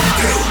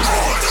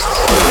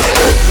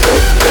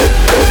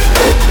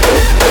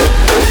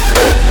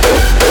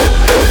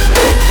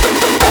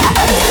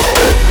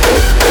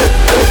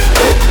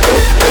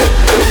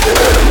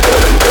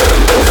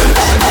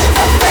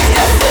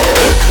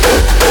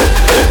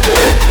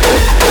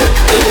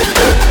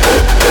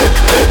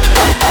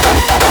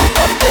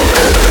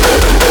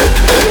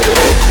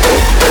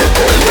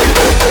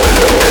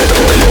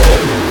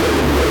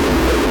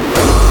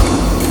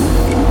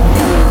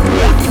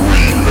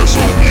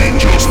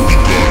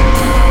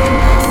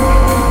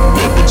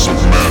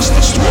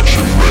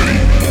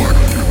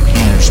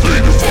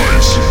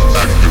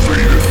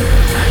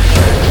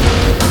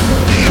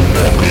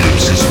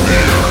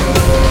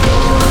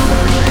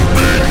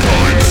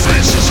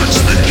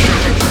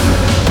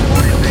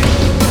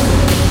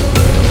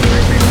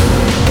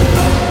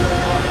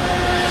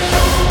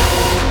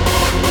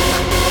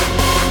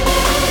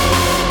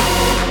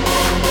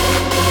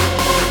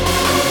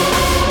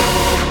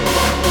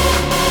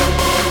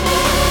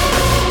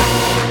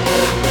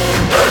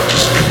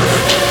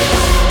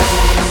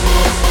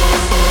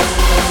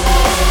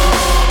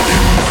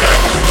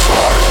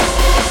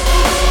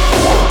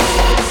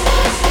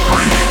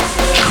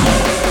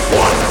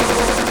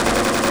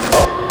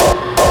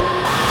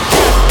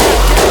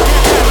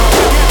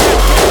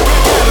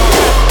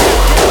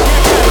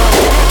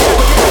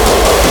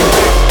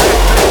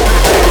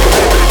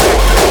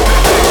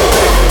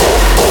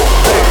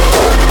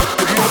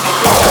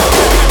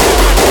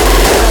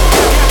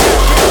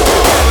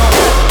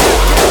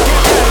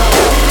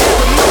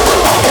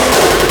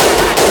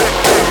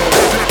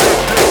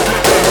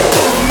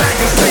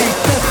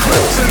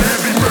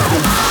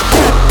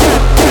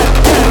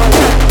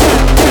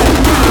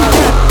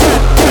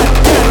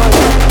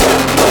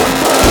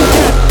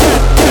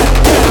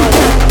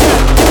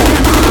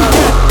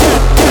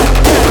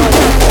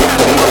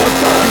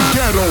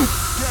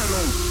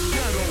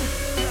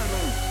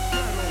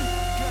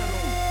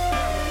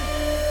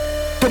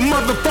 The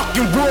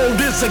motherfucking world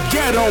is a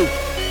ghetto,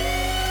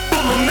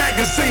 full of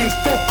magazines,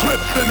 full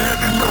clips, and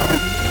heavy metal.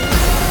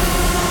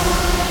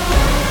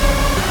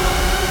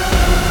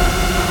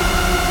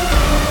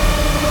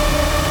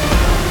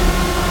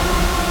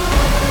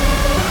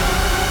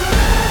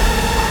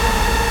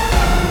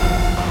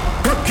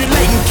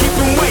 Percolating, keep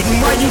 'em waiting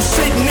while you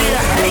sitting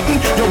there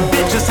hating. Your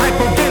bitch is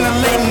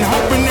hyperventilating,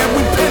 hoping that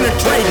we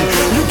penetrating.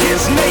 You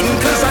kids mating,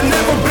 cause I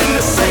never been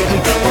to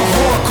Satan. For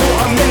hardcore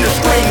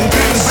administrating,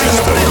 gang bang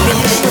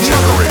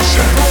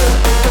generation.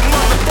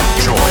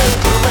 Join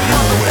the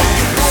new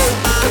wave.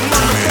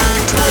 Tune in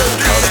to the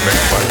cosmic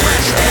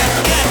vibration.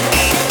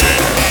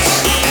 Dance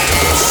to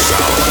the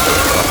sound of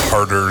the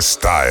harder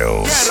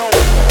styles.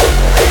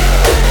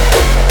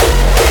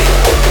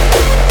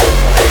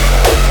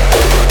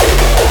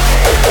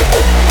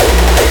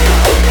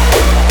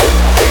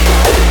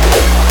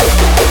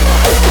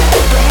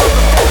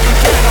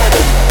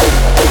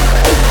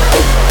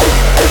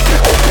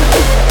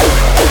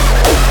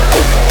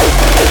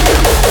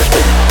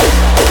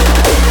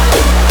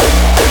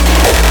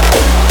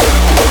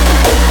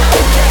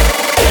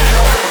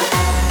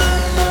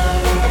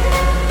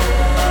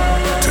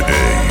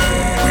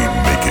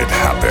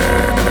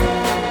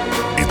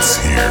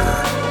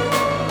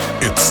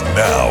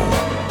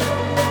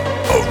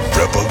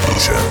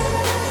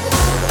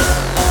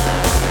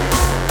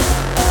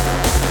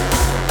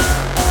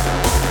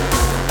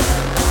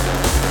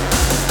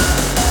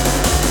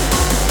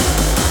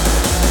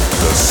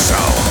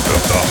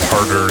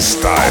 harder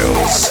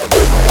styles.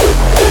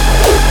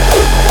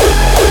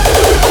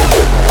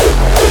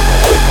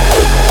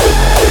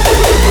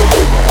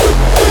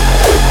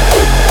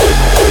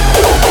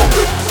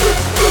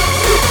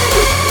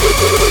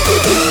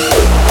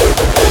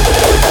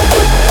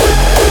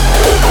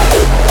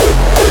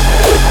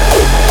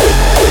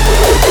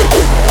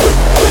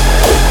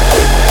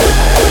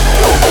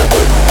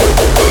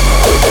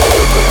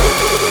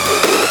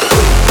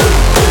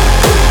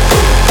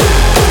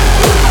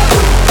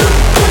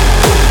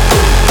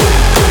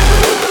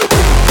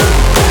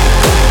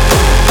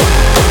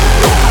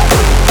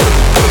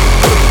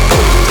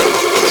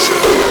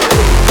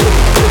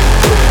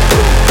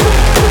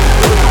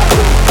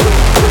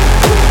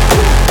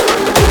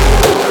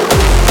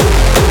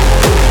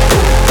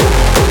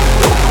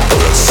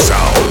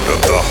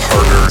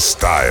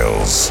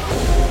 Styles.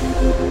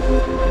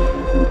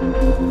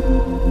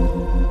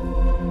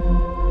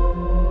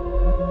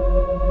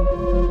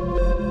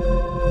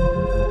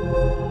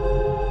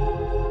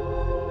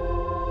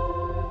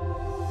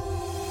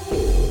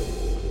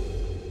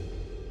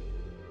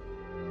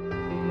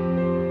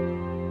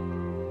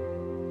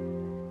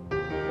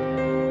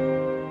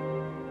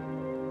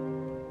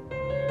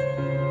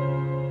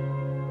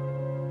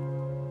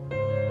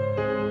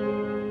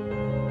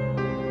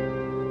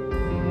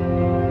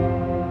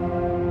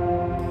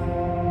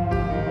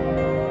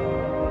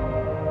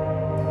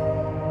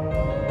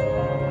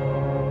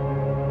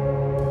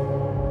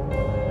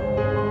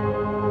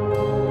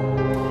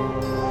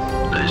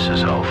 This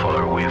is how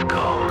far we've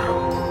come.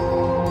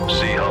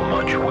 See how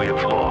much we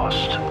have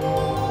lost.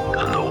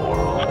 And the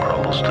world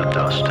crumbles to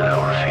dust at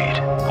our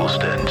feet. We'll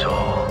stand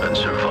tall and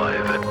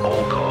survive at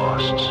all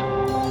costs.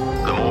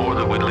 The more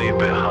that we leave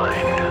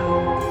behind,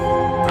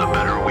 the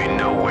better we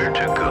know where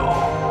to go.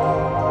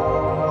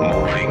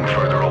 Moving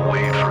further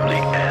away from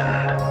the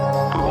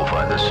end, we will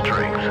find the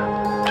strength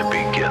to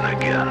begin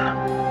again.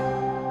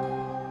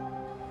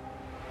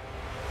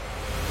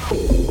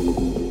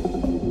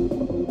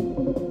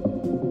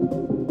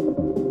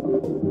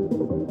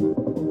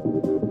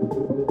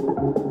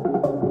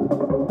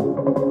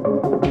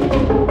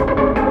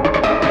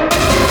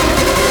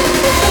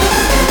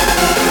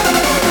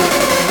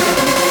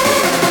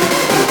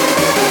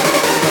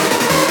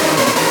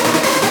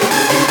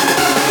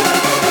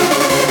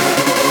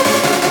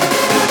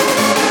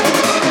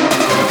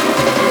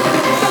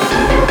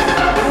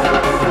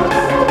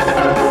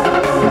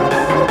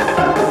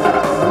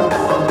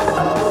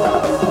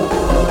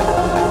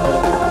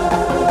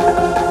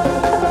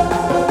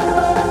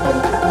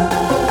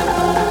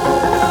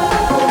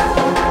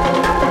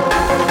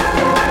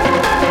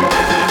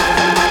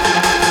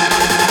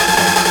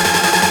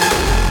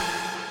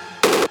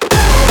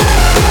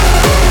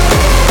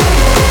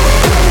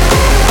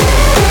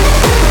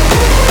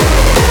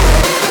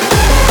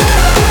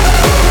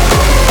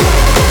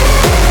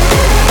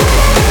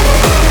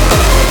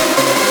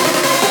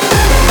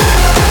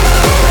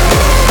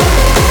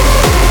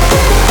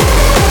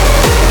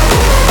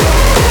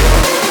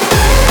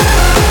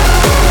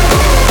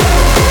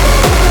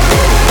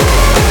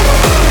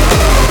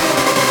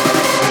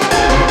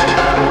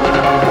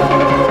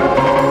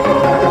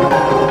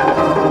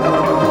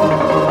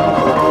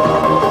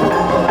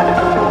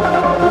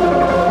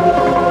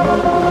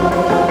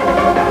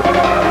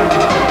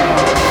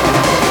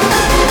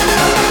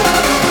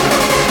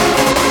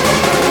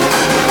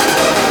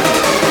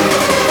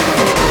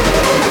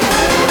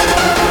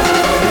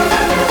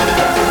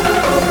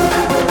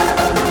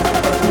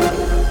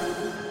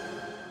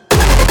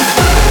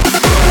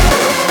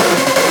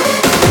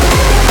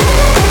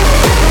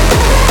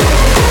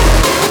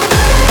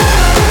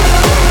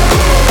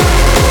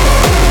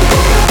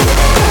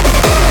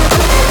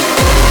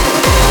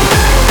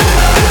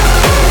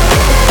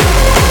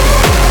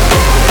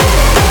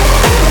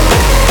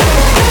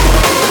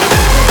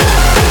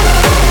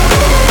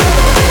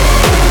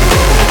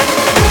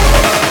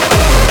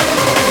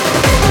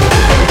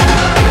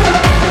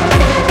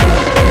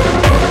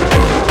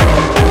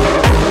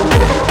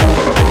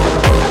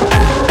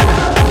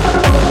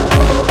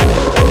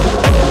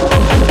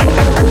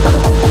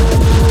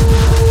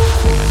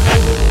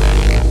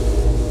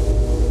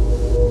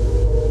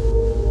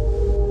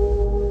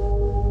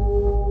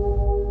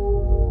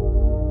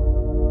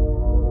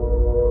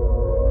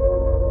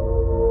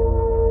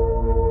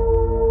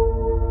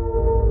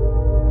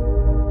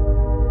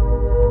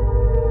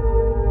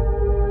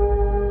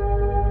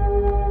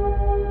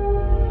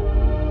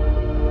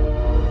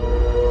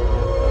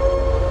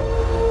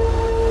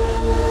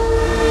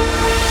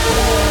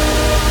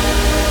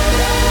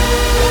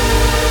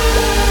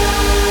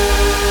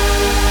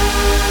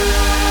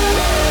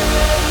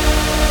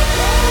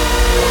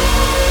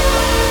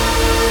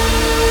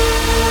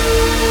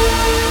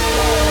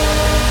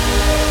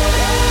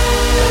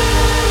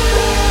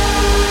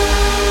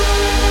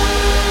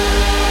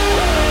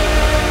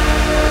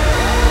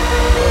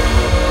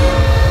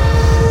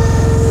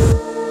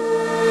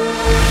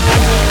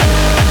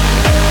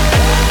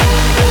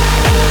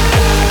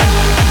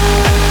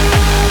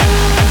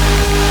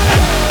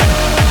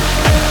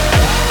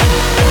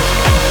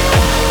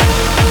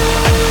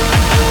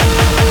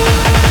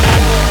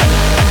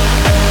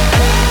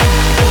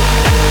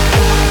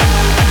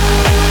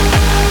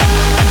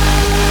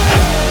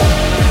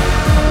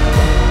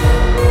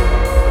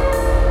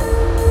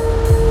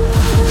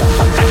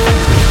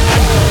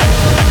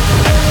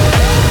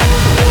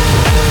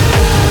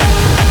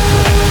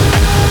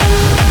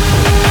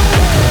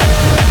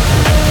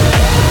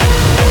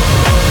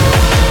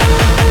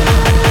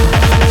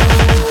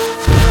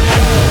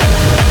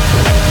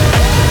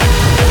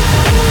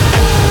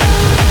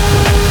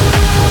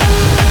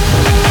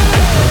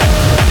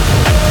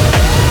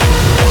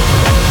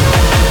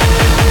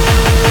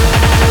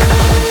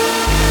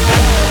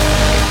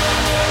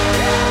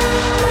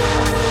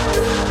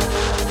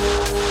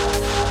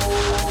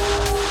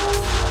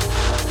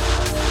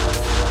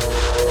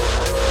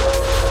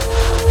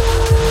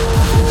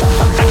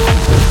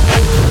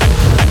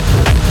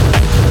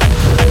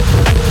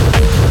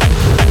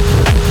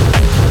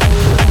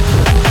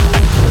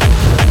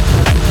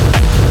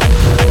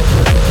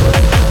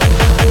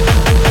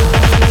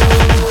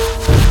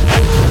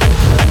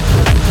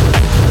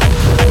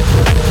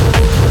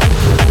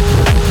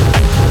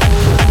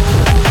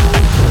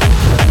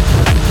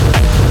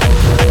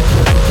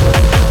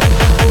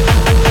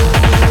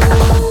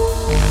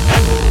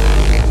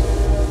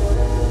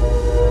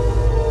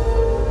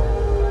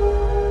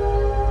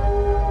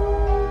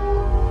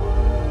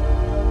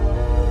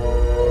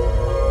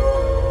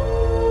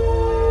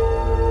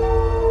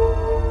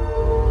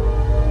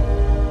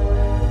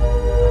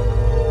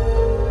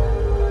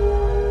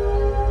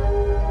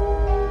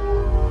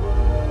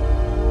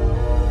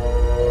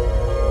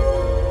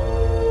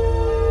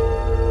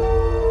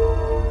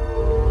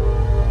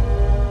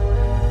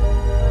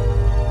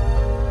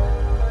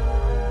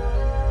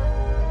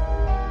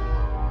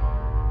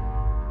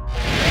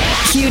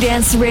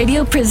 Dance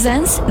Radio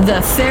presents the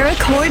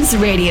Theracords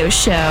Radio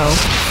Show.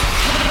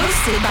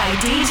 Hosted by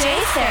DJ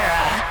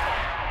Thera.